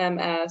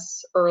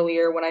LMS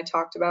earlier when I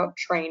talked about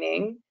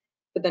training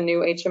for the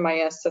new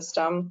HMIS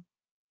system.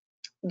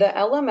 The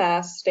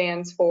LMS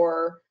stands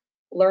for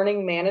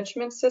Learning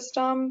Management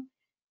System,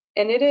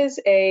 and it is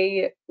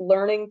a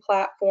learning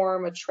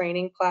platform, a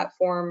training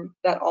platform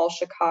that All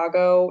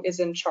Chicago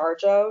is in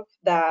charge of,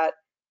 that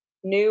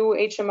new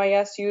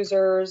HMIS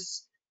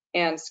users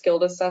and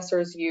skilled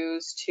assessors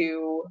use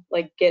to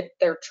like get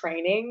their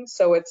training.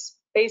 So it's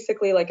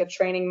basically like a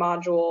training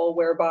module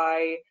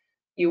whereby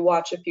you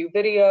watch a few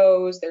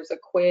videos, there's a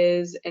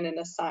quiz and an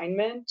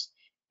assignment,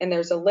 and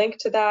there's a link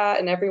to that,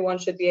 and everyone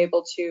should be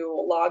able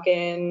to log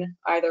in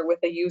either with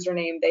a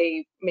username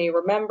they may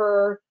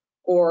remember,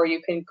 or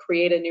you can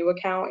create a new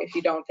account if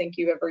you don't think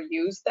you've ever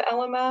used the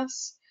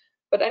LMS.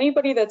 But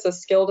anybody that's a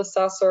skilled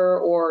assessor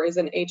or is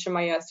an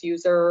HMIS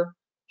user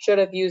should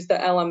have used the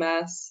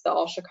LMS, the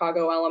All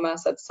Chicago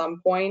LMS, at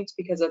some point,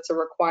 because it's a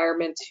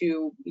requirement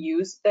to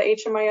use the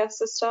HMIS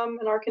system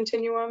in our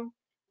continuum.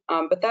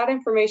 But that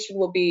information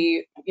will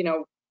be,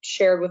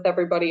 shared with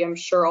everybody. I'm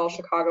sure All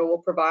Chicago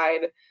will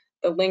provide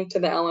the link to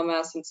the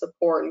LMS and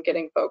support in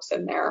getting folks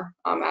in there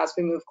as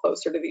we move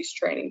closer to these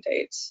training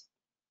dates.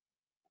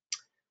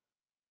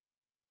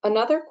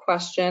 Another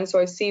question, so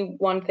I see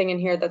one thing in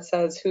here that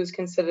says who's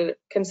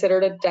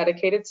considered a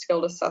dedicated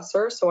skilled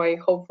assessor, so I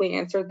hopefully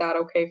answered that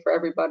okay for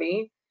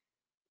everybody.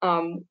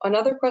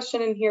 Another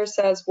question in here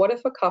says, what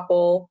if a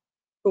couple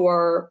who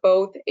are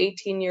both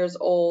 18 years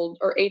old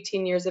or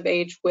 18 years of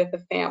age with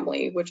a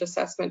family, which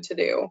assessment to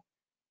do?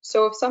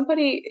 So if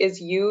somebody is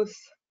youth,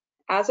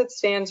 as it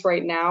stands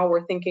right now,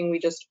 we're thinking we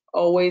just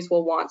always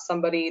will want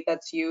somebody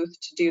that's youth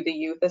to do the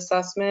youth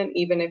assessment,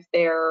 even if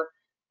their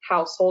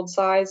household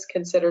size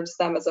considers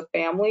them as a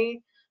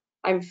family.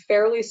 I'm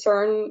fairly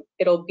certain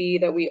it'll be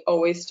that we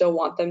always still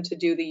want them to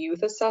do the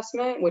youth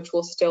assessment, which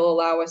will still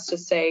allow us to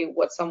say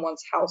what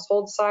someone's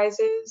household size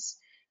is.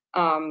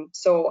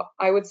 So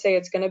I would say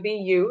it's going to be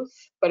youth,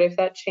 but if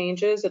that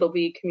changes, it'll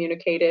be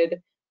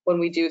communicated when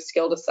we do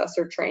skilled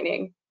assessor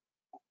training.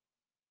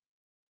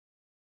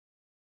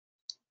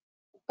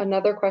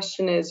 Another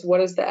question is,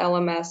 what is the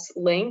LMS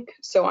link?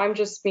 So I'm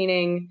just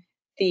meaning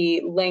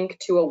the link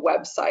to a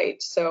website.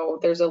 So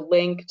there's a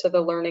link to the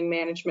learning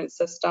management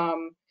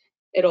system.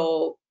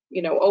 It'll,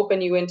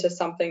 open you into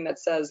something that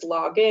says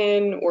log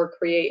in or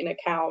create an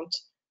account.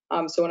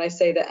 So when I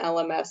say the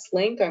LMS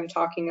link, I'm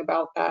talking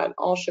about that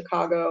All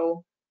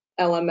Chicago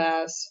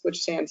LMS,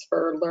 which stands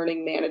for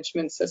Learning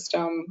Management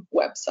System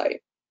website.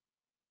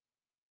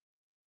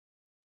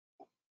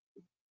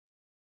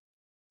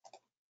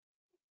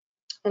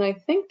 And I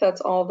think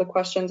that's all the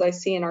questions I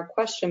see in our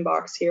question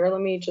box here. Let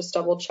me just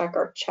double check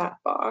our chat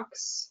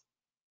box.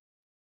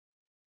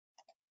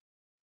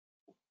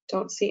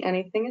 Don't see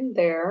anything in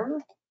there.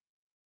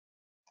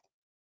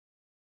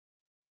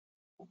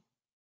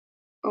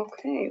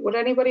 Okay, would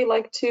anybody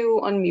like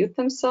to unmute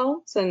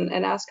themselves and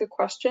ask a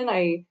question?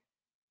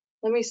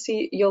 Let me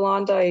see,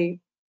 Yolanda, I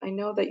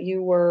know that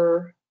you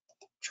were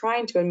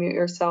trying to unmute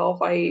yourself.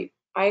 I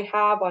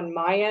have on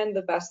my end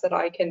the best that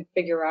I can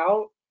figure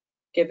out,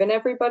 given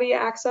everybody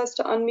access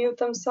to unmute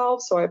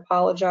themselves, so I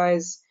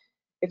apologize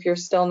if you're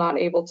still not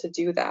able to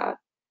do that.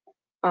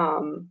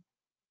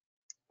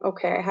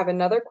 Okay, I have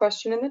another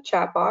question in the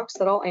chat box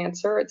that I'll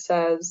answer. It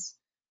says,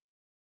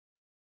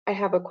 I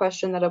have a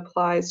question that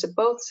applies to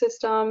both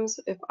systems.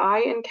 If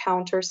I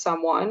encounter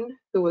someone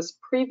who was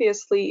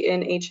previously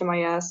in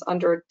HMIS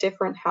under a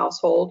different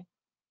household,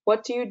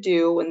 what do you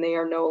do when they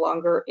are no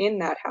longer in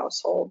that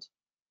household?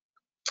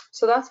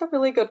 So that's a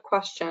really good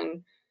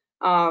question.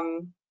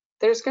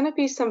 There's going to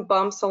be some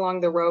bumps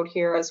along the road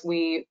here as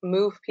we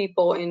move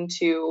people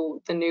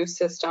into the new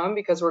system,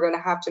 because we're going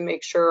to have to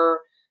make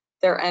sure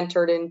they're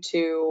entered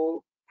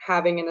into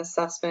having an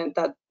assessment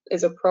that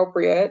is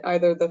appropriate,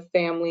 either the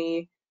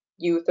family,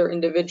 youth, or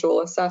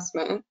individual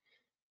assessment.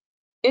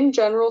 In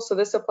general, so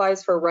this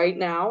applies for right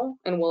now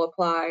and will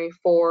apply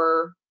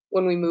for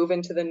when we move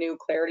into the new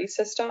Clarity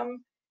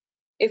system.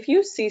 If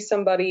you see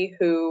somebody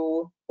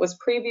who was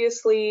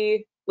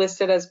previously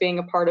listed as being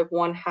a part of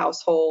one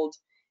household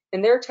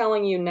and they're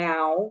telling you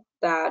now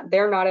that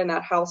they're not in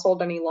that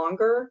household any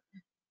longer,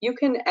 you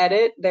can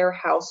edit their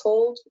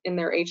household in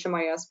their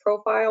HMIS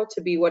profile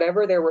to be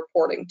whatever they're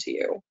reporting to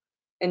you.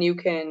 And you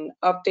can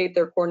update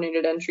their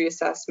coordinated entry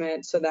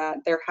assessment so that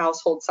their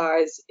household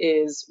size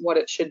is what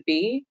it should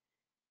be.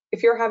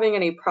 If you're having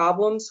any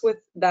problems with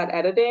that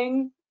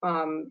editing,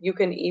 you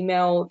can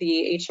email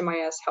the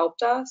HMIS help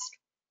desk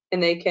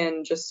and they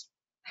can just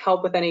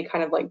help with any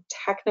kind of like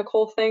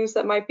technical things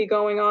that might be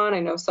going on. I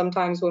know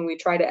sometimes when we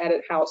try to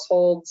edit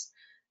households,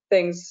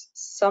 things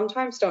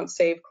sometimes don't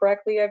save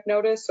correctly, I've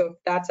noticed. So if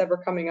that's ever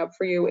coming up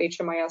for you,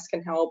 HMIS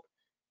can help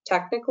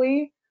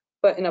technically,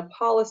 but in a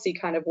policy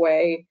kind of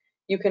way,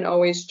 you can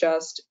always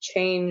just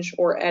change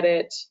or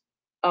edit,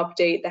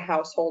 update the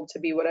household to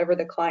be whatever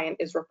the client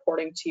is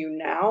reporting to you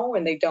now,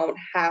 and they don't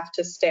have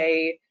to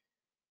stay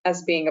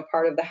as being a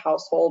part of the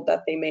household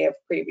that they may have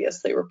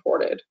previously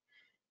reported.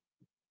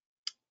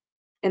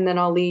 And then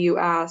Ali, you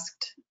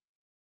asked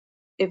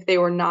if they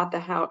were not the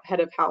head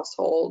of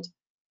household,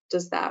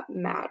 does that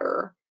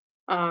matter?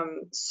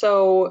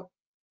 So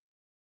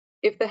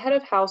if the head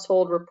of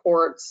household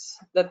reports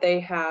that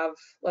they have,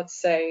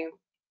 let's say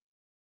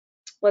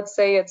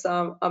it's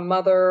a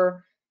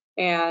mother,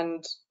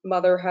 and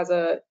mother has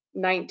a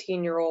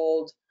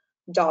 19-year-old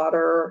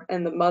daughter,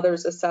 and the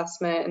mother's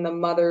assessment and the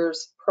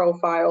mother's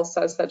profile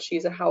says that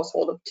she's a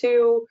household of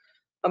two,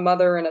 a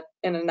mother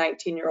and a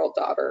 19-year-old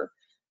daughter.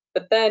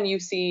 But then you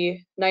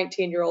see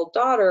 19-year-old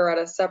daughter at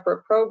a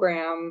separate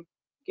program,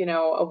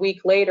 a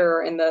week later,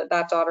 and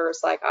that daughter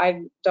is like,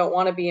 I don't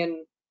want to be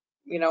in,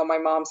 my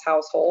mom's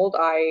household.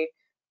 I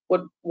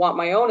would want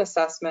my own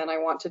assessment. I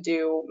want to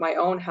do my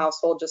own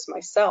household just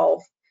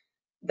myself.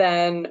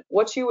 Then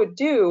what you would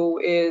do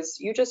is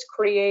you just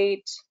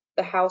create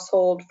the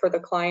household for the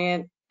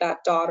client,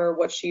 that daughter,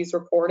 what she's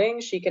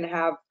reporting. She can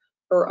have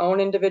her own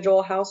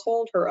individual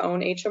household, her own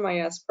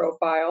HMIS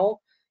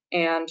profile,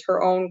 and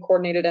her own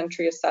coordinated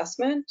entry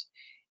assessment.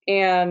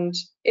 And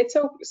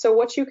so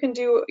what you can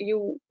do,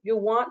 you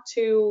want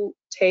to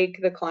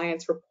take the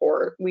client's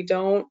report. We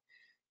don't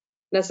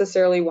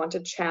necessarily want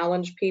to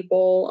challenge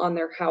people on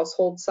their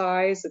household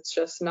size. It's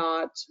just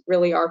not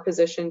really our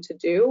position to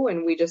do,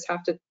 and we just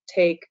have to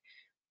take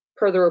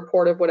per the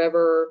report of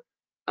whatever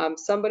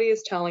somebody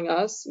is telling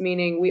us,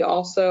 meaning we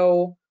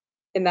also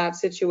in that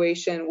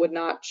situation would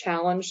not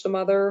challenge the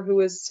mother who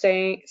is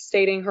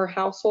stating her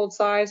household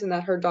size and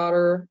that her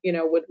daughter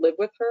would live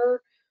with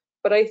her.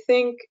 But I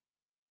think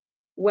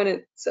when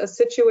it's a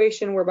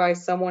situation whereby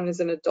someone is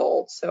an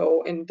adult,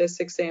 so in this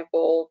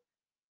example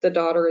the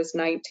daughter is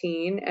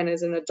 19 and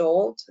is an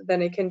adult,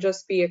 then it can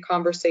just be a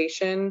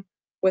conversation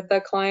with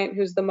that client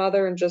who's the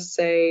mother and just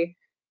say,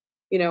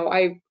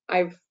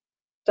 I've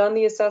done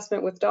the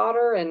assessment with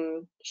daughter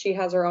and she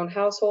has her own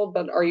household,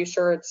 but are you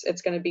sure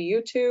it's going to be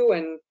you two?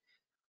 And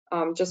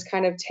just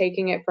kind of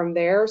taking it from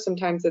there.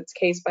 Sometimes it's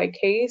case by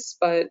case,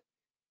 but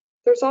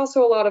there's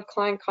also a lot of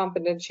client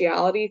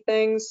confidentiality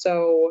things.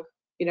 So,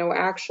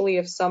 actually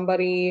if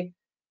somebody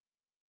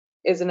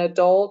is an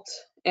adult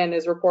and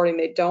is reporting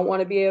they don't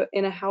want to be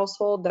in a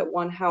household that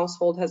one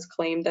household has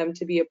claimed them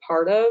to be a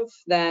part of,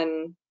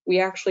 then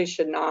we actually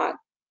should not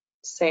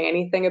say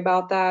anything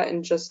about that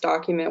and just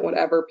document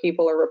whatever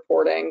people are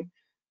reporting.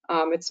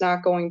 It's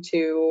not going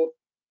to,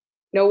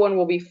 no one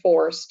will be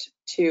forced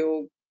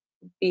to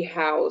be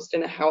housed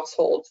in a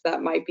household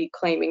that might be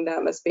claiming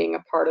them as being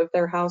a part of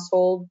their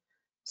household.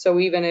 So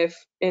even if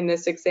in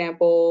this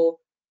example,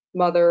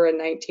 mother and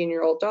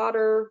 19-year-old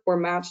daughter were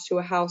matched to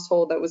a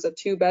household that was a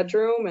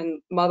 2-bedroom and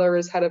mother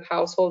is head of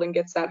household and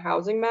gets that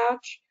housing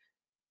match,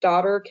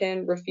 daughter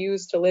can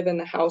refuse to live in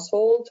the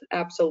household,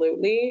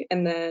 absolutely,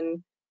 and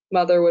then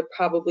mother would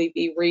probably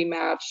be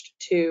rematched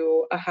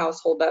to a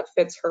household that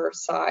fits her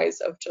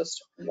size of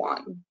just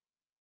one.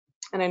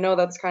 And I know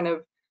that's kind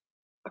of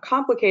a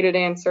complicated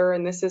answer,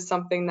 and this is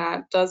something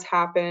that does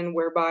happen,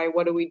 whereby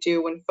what do we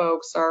do when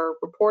folks are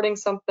reporting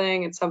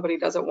something and somebody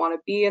doesn't want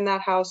to be in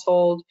that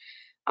household?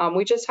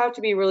 We just have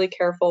to be really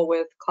careful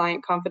with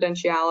client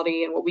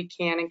confidentiality and what we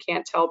can and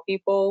can't tell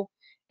people.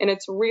 And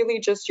it's really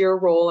just your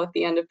role at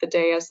the end of the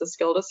day as the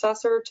skilled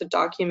assessor to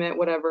document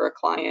whatever a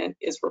client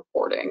is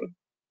reporting.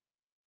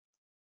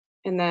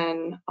 And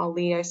then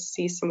Ali, I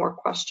see some more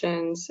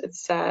questions. It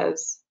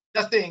says,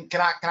 Justine,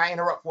 can I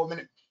interrupt for a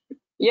minute?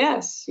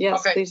 Yes,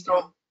 Okay, please do.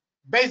 so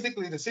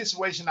basically the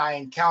situation I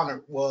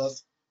encountered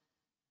was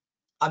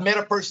I met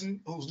a person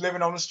who's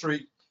living on the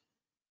street,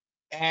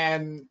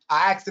 and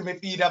I asked him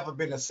if he'd ever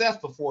been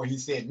assessed before. He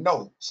said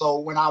no. So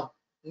when I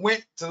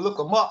went to look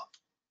him up,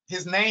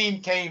 his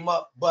name came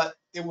up, but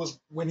it was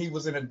when he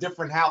was in a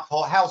different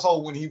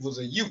household when he was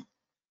a youth.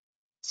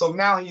 So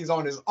now he's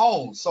on his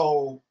own.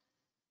 So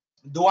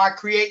do I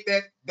create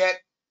that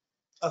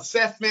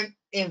assessment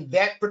in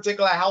that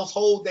particular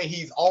household that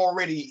he's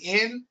already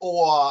in,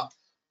 or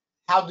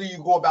how do you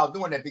go about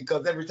doing that?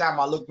 Because every time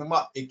I looked them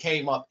up, it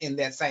came up in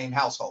that same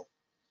household.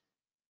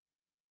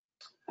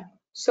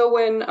 So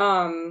when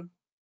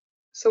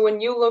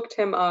you looked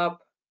him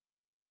up,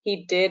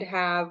 he did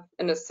have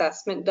an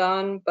assessment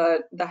done,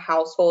 but the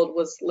household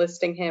was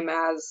listing him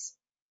as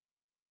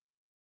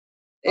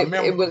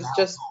it was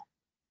just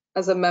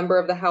as a member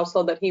of the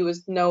household that he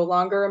was no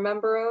longer a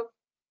member of.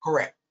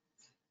 Correct.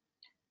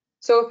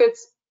 So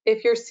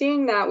if you're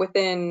seeing that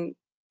within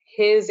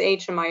his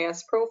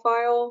HMIS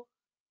profile,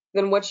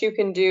 then what you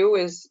can do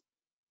is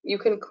you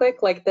can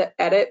click like the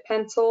edit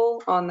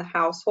pencil on the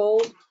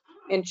household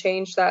and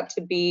change that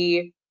to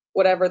be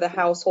whatever the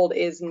household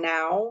is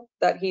now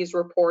that he's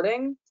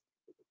reporting.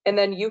 And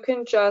then you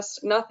can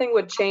nothing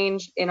would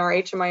change in our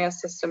HMIS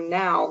system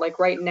now. Like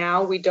right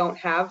now, we don't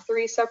have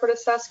 3 separate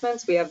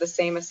assessments. We have the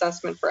same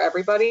assessment for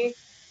everybody.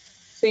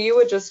 So you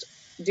would just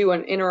do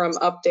an interim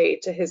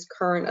update to his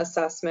current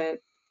assessment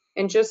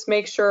and just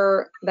make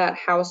sure that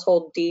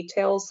household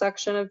details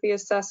section of the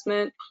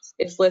assessment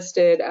is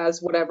listed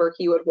as whatever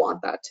he would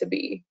want that to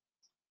be.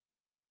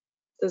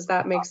 Does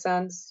that make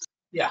sense?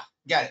 Yeah,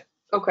 got it.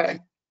 Okay.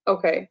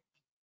 Okay.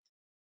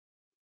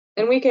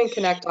 And we can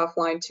connect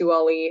offline too,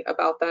 Ali,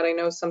 about that. I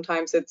know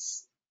sometimes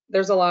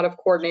there's a lot of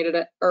coordinated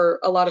or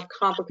a lot of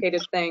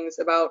complicated things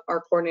about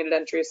our coordinated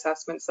entry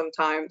assessment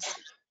sometimes,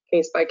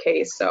 case by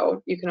case.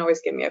 So you can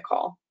always give me a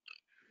call.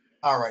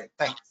 All right,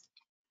 thanks.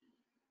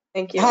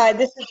 Thank you. Hi,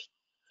 this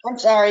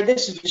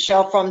is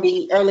Michelle from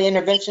the Early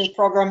Intervention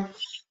Program,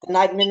 the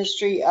Night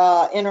Ministry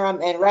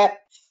interim and rep.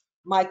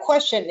 My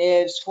question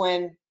is,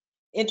 when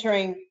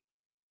entering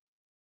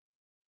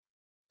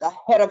the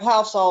head of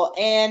household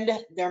and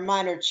their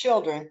minor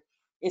children,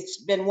 it's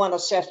been one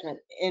assessment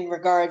in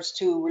regards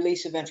to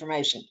release of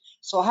information.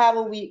 So how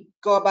will we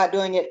go about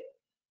doing it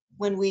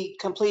when we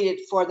complete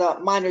it for the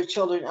minor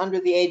children under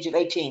the age of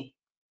 18?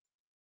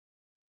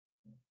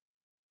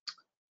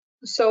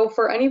 So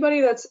for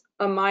anybody that's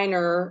a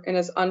minor and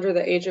is under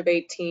the age of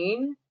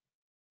 18,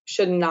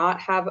 should not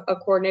have a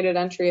coordinated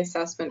entry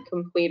assessment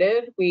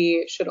completed.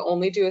 We should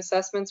only do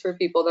assessments for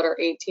people that are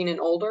 18 and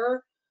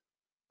older.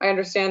 I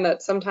understand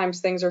that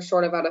sometimes things are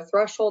sort of at a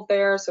threshold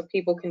there, so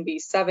people can be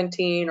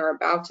 17 or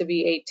about to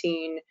be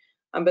 18,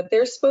 but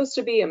there's supposed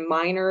to be a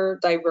minor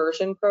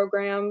diversion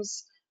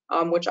programs,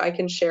 which I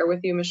can share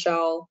with you,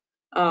 Michelle.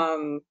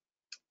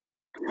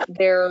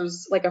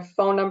 There's like a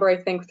phone number, I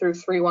think through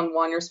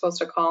 311 you're supposed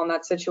to call in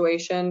that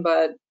situation,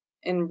 but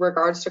in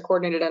regards to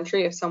coordinated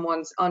entry, if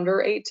someone's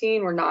under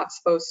 18, we're not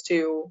supposed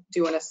to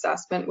do an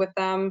assessment with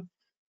them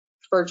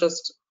for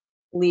just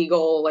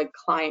legal, like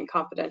client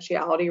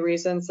confidentiality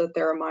reasons that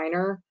they're a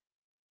minor.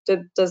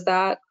 Does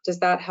that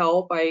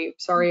help?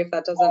 Sorry if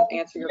that doesn't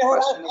answer your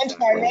question. I'm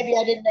sorry, maybe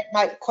I didn't make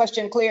my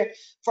question clear.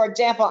 For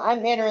example,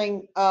 I'm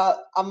entering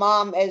a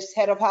mom as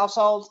head of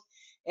household,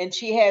 and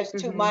she has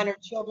 2 minor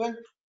children.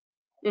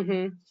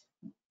 Mm-hmm.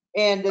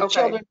 And the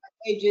children are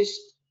ages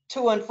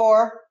 2 and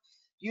 4.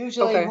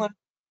 Usually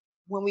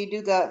when we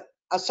do the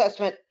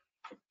assessment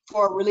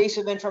for release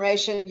of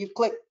information, you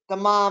click the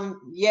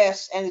mom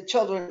yes, and the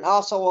children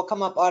also will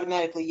come up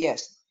automatically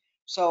yes.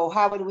 So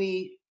how would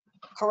we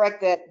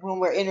correct that when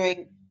we're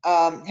entering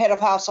head of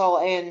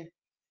household and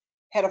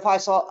head of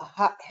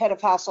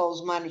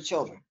household's minor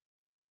children?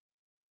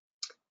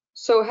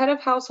 So head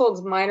of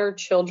household's minor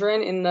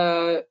children, in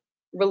the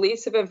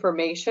release of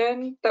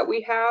information that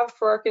we have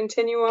for our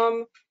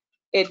continuum,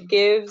 it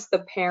gives the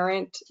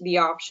parent the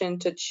option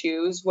to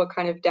choose what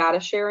kind of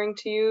data sharing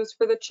to use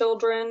for the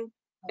children.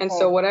 And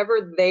so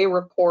whatever they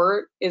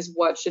report is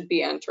what should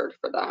be entered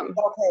for them.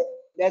 Okay,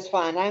 that's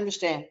fine. I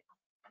understand.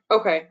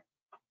 Okay.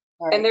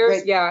 All right, and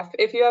there's, great.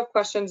 if you have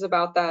questions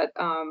about that,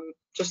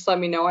 just let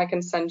me know. I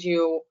can send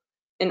you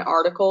an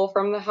article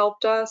from the help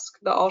desk,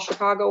 the All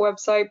Chicago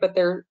website, but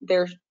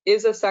there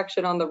is a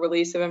section on the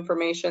release of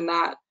information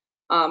that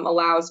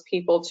allows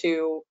people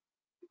to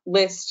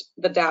list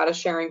the data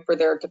sharing for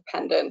their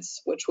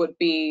dependents, which would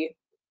be,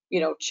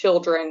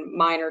 children,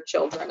 minor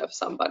children of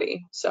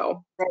somebody.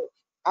 So. Great.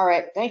 All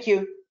right, thank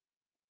you.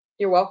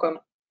 You're welcome.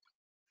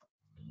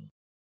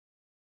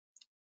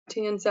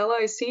 Tianzella,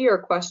 I see your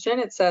question.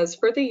 It says,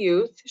 for the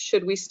youth,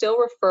 should we still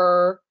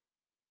refer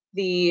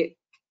the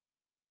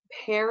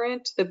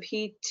parent, the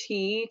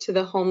PT, to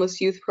the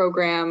homeless youth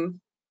program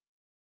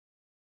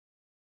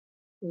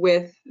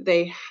with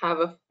they have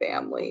a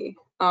family?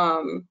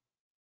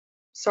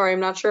 Sorry, I'm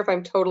not sure if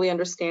I'm totally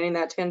understanding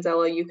that,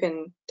 Tanzella. You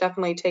can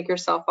definitely take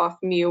yourself off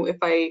mute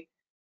if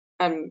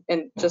and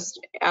just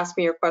ask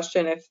me your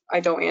question if I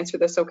don't answer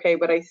this okay,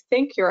 but I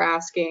think you're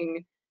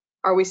asking,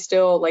 are we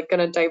still going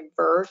to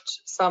divert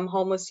some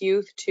homeless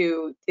youth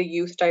to the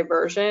youth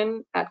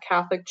diversion at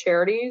Catholic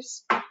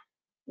Charities?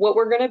 What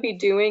we're going to be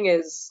doing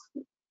is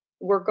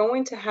we're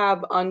going to have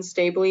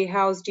unstably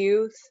housed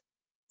youth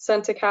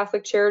sent to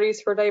Catholic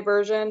Charities for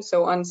diversion.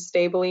 So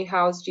unstably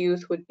housed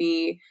youth would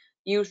be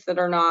youth that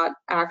are not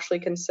actually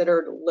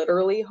considered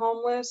literally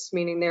homeless,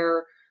 meaning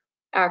they're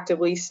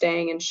actively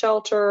staying in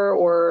shelter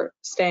or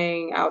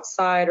staying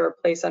outside or a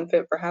place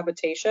unfit for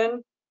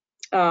habitation.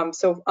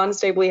 So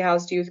unstably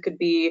housed youth could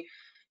be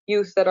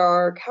youth that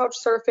are couch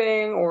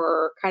surfing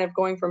or kind of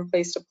going from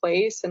place to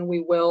place, and we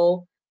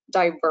will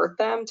divert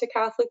them to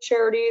Catholic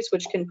Charities,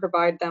 which can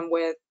provide them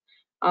with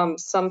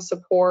some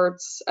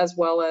supports, as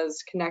well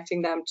as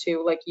connecting them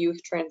to like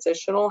youth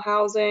transitional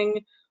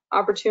housing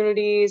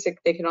opportunities.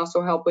 They can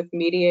also help with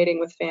mediating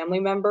with family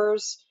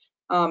members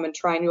and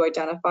trying to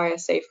identify a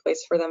safe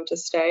place for them to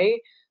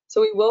stay. So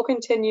we will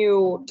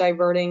continue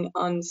diverting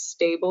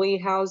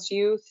unstably housed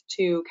youth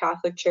to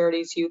Catholic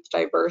Charities Youth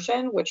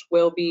Diversion, which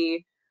will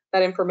be,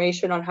 that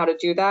information on how to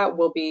do that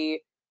will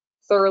be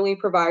thoroughly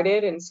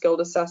provided in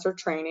skilled assessor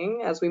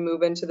training as we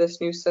move into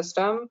this new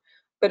system.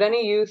 But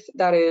any youth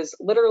that is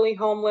literally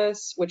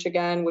homeless, which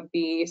again would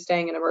be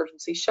staying in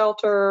emergency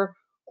shelter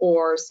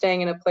or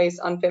staying in a place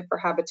unfit for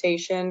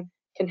habitation,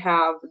 can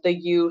have the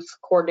youth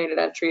coordinated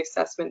entry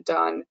assessment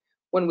done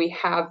when we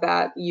have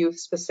that youth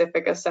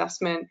specific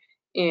assessment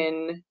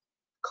in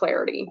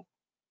clarity.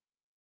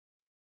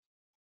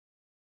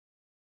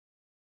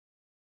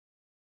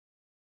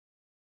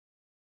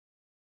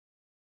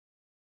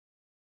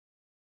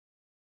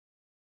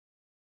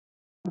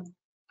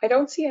 I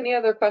don't see any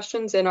other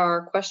questions in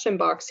our question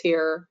box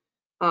here.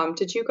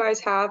 Did you guys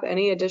have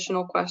any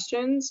additional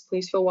questions?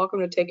 Please feel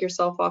welcome to take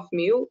yourself off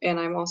mute, and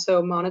I'm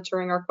also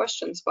monitoring our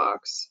questions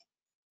box.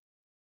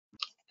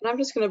 And I'm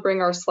just going to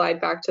bring our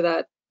slide back to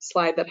that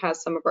slide that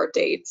has some of our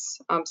dates.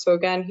 So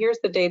again, here's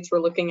the dates we're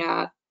looking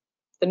at.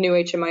 The new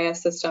HMIS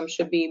system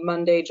should be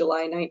Monday,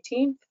 July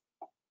 19th.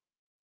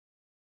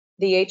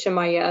 The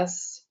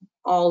HMIS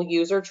all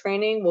user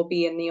training will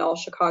be in the All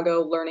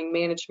Chicago Learning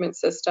Management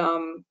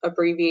System,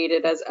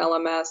 abbreviated as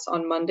LMS,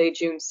 on Monday,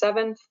 June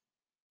 7th.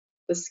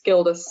 The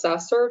skilled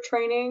assessor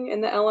training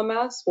in the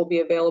LMS will be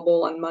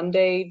available on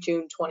Monday,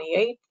 June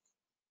 28th.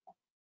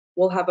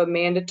 We'll have a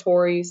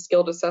mandatory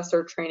skilled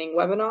assessor training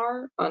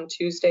webinar on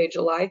Tuesday,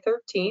 July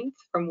 13th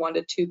from 1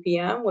 to 2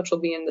 p.m., which will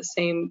be in the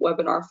same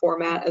webinar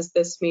format as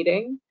this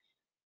meeting.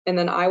 And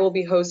then I will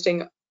be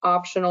hosting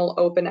optional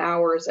open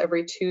hours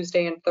every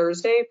Tuesday and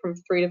Thursday from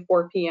 3 to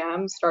 4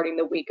 p.m. starting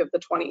the week of the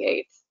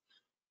 28th.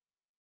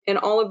 And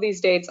all of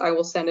these dates, I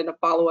will send in a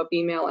follow-up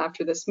email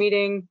after this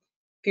meeting.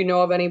 If you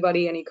know of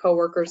anybody, any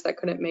coworkers that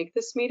couldn't make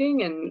this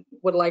meeting and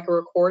would like a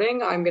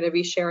recording, I'm going to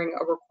be sharing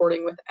a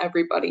recording with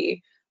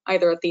everybody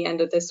either at the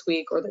end of this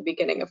week or the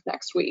beginning of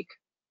next week.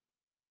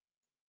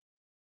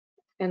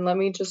 And let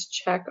me just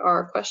check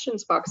our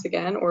questions box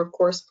again, or of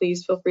course,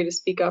 please feel free to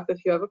speak up if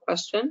you have a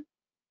question.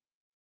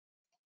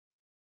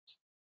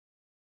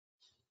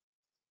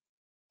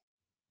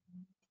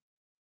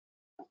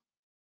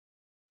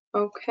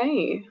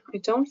 Okay, I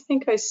don't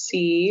think I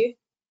see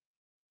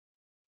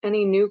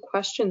any new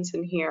questions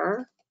in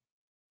here.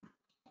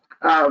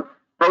 I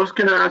was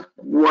going to ask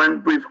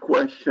one brief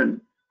question,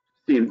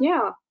 Steve.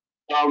 Yeah.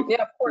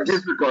 Yeah, of course.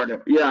 This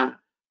Ricardo. Yeah,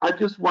 I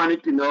just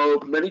wanted to know,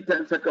 many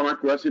times I come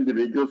across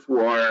individuals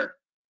who are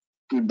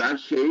in bad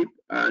shape,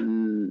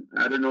 and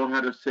I don't know how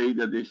to say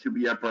that they should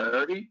be a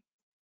priority.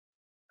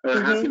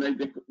 Or how can I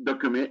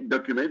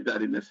document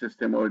that in the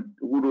system, or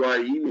who do I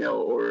email?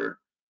 Or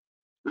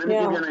let me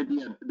give you an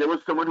idea. There was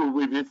someone who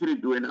we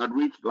visited doing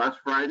outreach last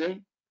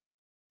Friday.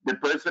 The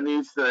person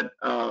is that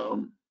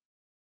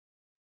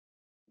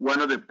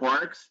one of the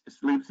parks,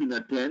 sleeps in a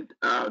tent.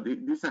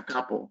 This is a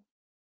couple.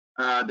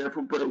 They're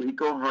from Puerto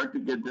Rico, hard to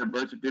get their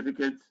birth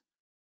certificates.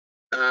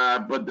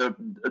 But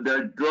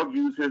they're drug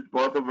users,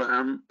 both of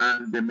them,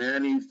 and the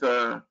man has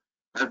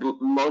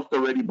lost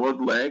already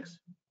both legs,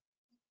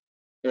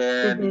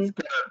 and he's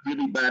got a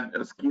really bad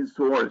skin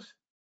sores,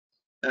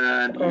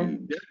 and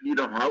they need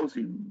a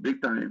housing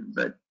big time.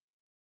 But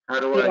how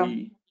do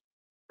I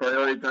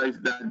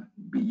prioritize that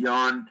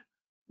beyond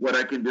what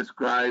I can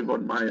describe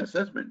on my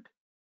assessment?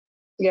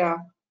 Yeah.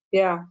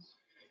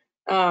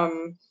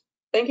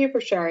 Thank you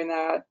for sharing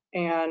that,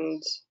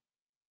 and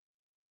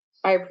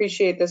I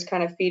appreciate this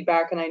kind of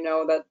feedback, and I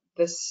know that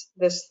this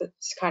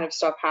kind of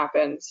stuff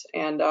happens.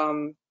 And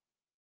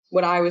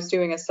when I was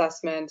doing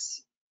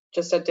assessments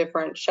just at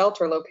different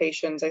shelter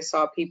locations, I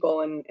saw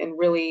people in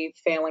really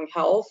failing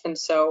health, and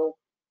so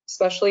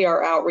especially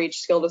our outreach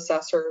skilled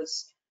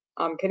assessors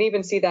can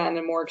even see that in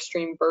a more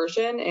extreme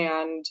version.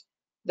 And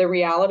the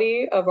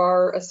reality of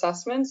our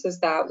assessments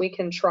is that we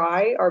can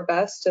try our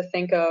best to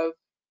think of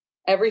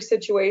every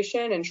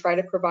situation and try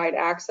to provide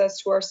access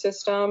to our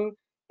system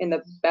in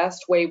the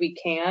best way we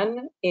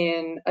can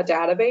in a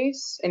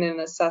database and in an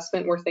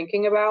assessment we're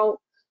thinking about.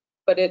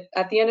 But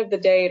at the end of the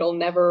day, it'll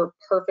never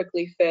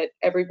perfectly fit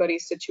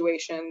everybody's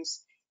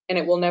situations, and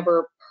it will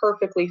never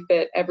perfectly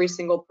fit every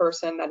single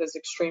person that is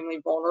extremely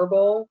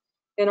vulnerable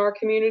in our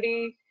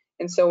community.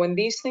 And so when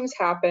these things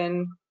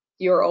happen,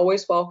 you're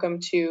always welcome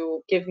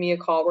to give me a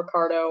call,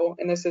 Ricardo,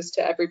 and this is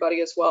to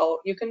everybody as well.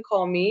 You can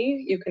call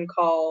me, you can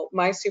call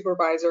my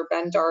supervisor,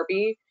 Ben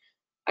Darby.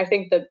 I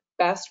think the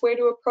best way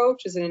to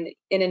approach is in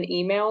an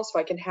email, so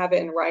I can have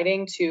it in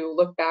writing to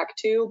look back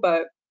to,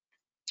 but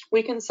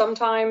we can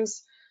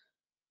sometimes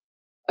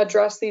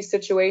address these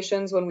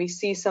situations when we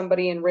see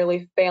somebody in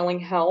really failing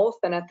health.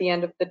 And at the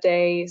end of the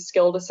day,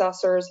 skilled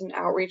assessors and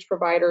outreach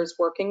providers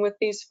working with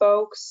these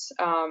folks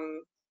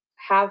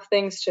have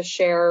things to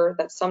share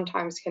that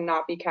sometimes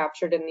cannot be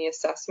captured in the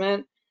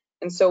assessment.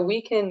 And so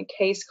we can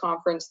case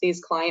conference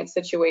these client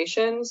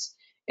situations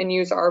and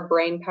use our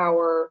brain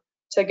power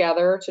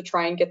together to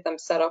try and get them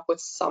set up with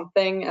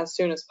something as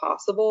soon as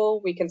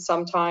possible. We can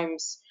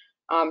sometimes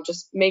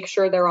just make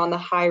sure they're on the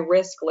high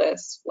risk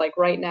list. Like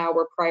right now,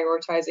 we're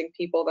prioritizing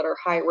people that are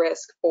high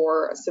risk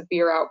for a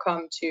severe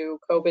outcome to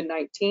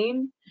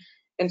COVID-19.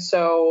 And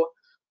so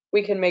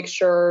we can make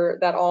sure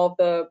that all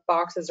the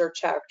boxes are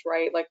checked,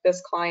 right? Like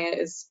this client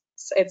is,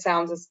 it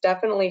sounds, is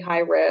definitely high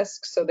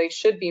risk, so they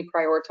should be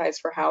prioritized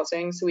for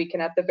housing. So we can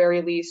at the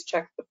very least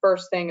check the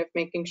first thing of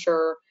making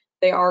sure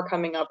they are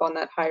coming up on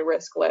that high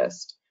risk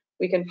list.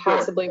 We can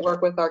possibly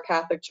work with our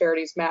Catholic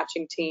Charities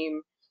matching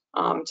team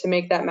to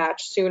make that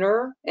match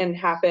sooner and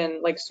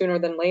happen like sooner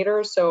than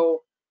later.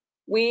 So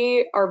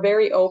we are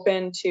very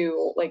open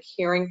to like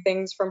hearing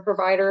things from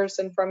providers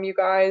and from you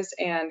guys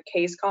and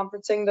case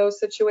conferencing those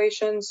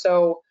situations.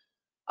 So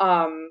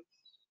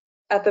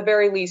at the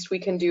very least, we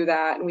can do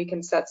that, and we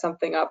can set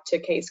something up to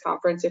case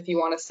conference if you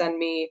want to send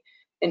me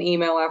an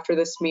email after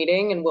this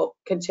meeting, and we'll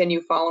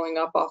continue following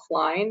up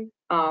offline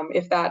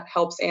if that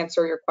helps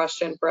answer your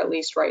question for at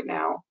least right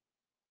now.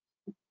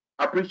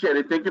 I appreciate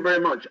it. Thank you very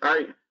much.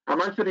 I'm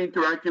actually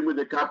interacting with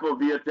a couple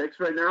via text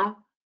right now.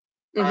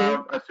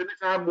 As soon as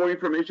I have more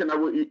information,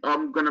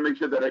 I'm going to make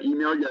sure that I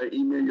email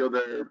you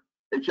the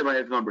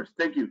HMIS numbers.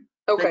 Thank you.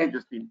 Okay. Thank you,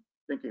 Justine.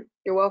 Thank you.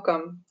 You're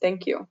welcome.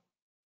 Thank you.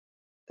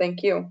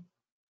 Thank you.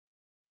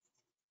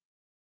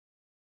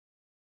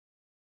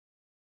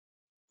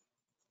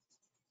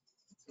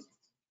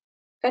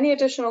 Any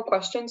additional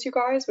questions, you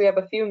guys? We have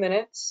a few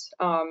minutes.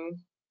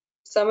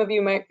 Some of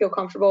you might feel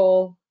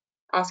comfortable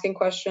asking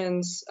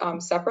questions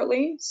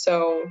separately.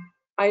 So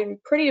I'm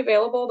pretty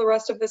available the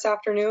rest of this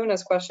afternoon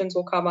as questions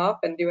will come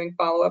up and doing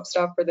follow-up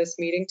stuff for this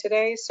meeting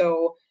today.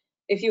 So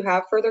if you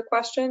have further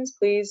questions,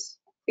 please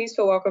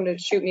feel welcome to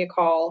shoot me a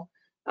call.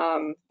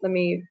 Let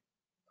me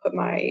put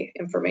my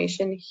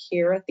information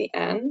here at the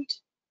end.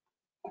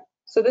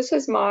 So this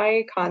is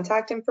my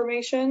contact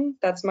information.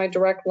 That's my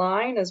direct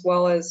line as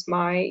well as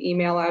my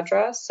email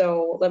address.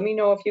 So let me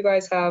know if you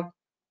guys have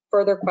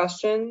further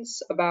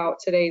questions about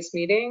today's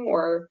meeting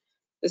or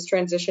this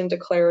transition to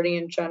Clarity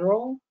in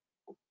general.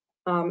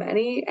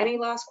 Any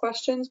last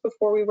questions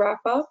before we wrap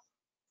up?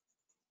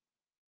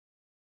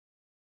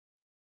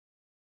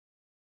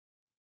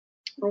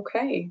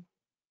 Okay.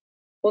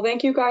 Well,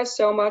 thank you guys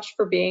so much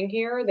for being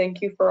here.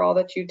 Thank you for all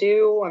that you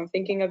do. I'm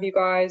thinking of you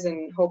guys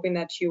and hoping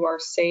that you are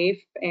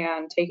safe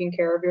and taking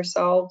care of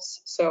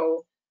yourselves.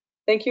 So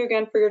thank you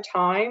again for your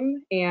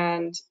time.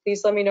 And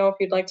please let me know if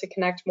you'd like to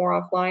connect more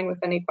offline with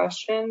any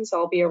questions.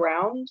 I'll be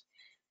around.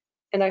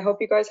 And I hope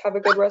you guys have a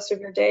good rest of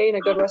your day and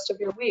a good rest of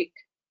your week.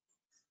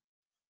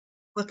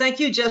 Well, thank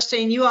you,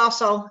 Justine. You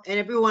also, and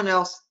everyone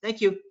else.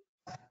 Thank you.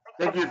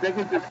 Thank you. Thank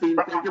you, Justine.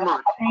 Thank you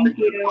much. Thank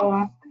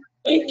you.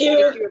 Thank you,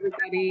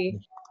 everybody.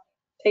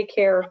 Take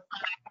care.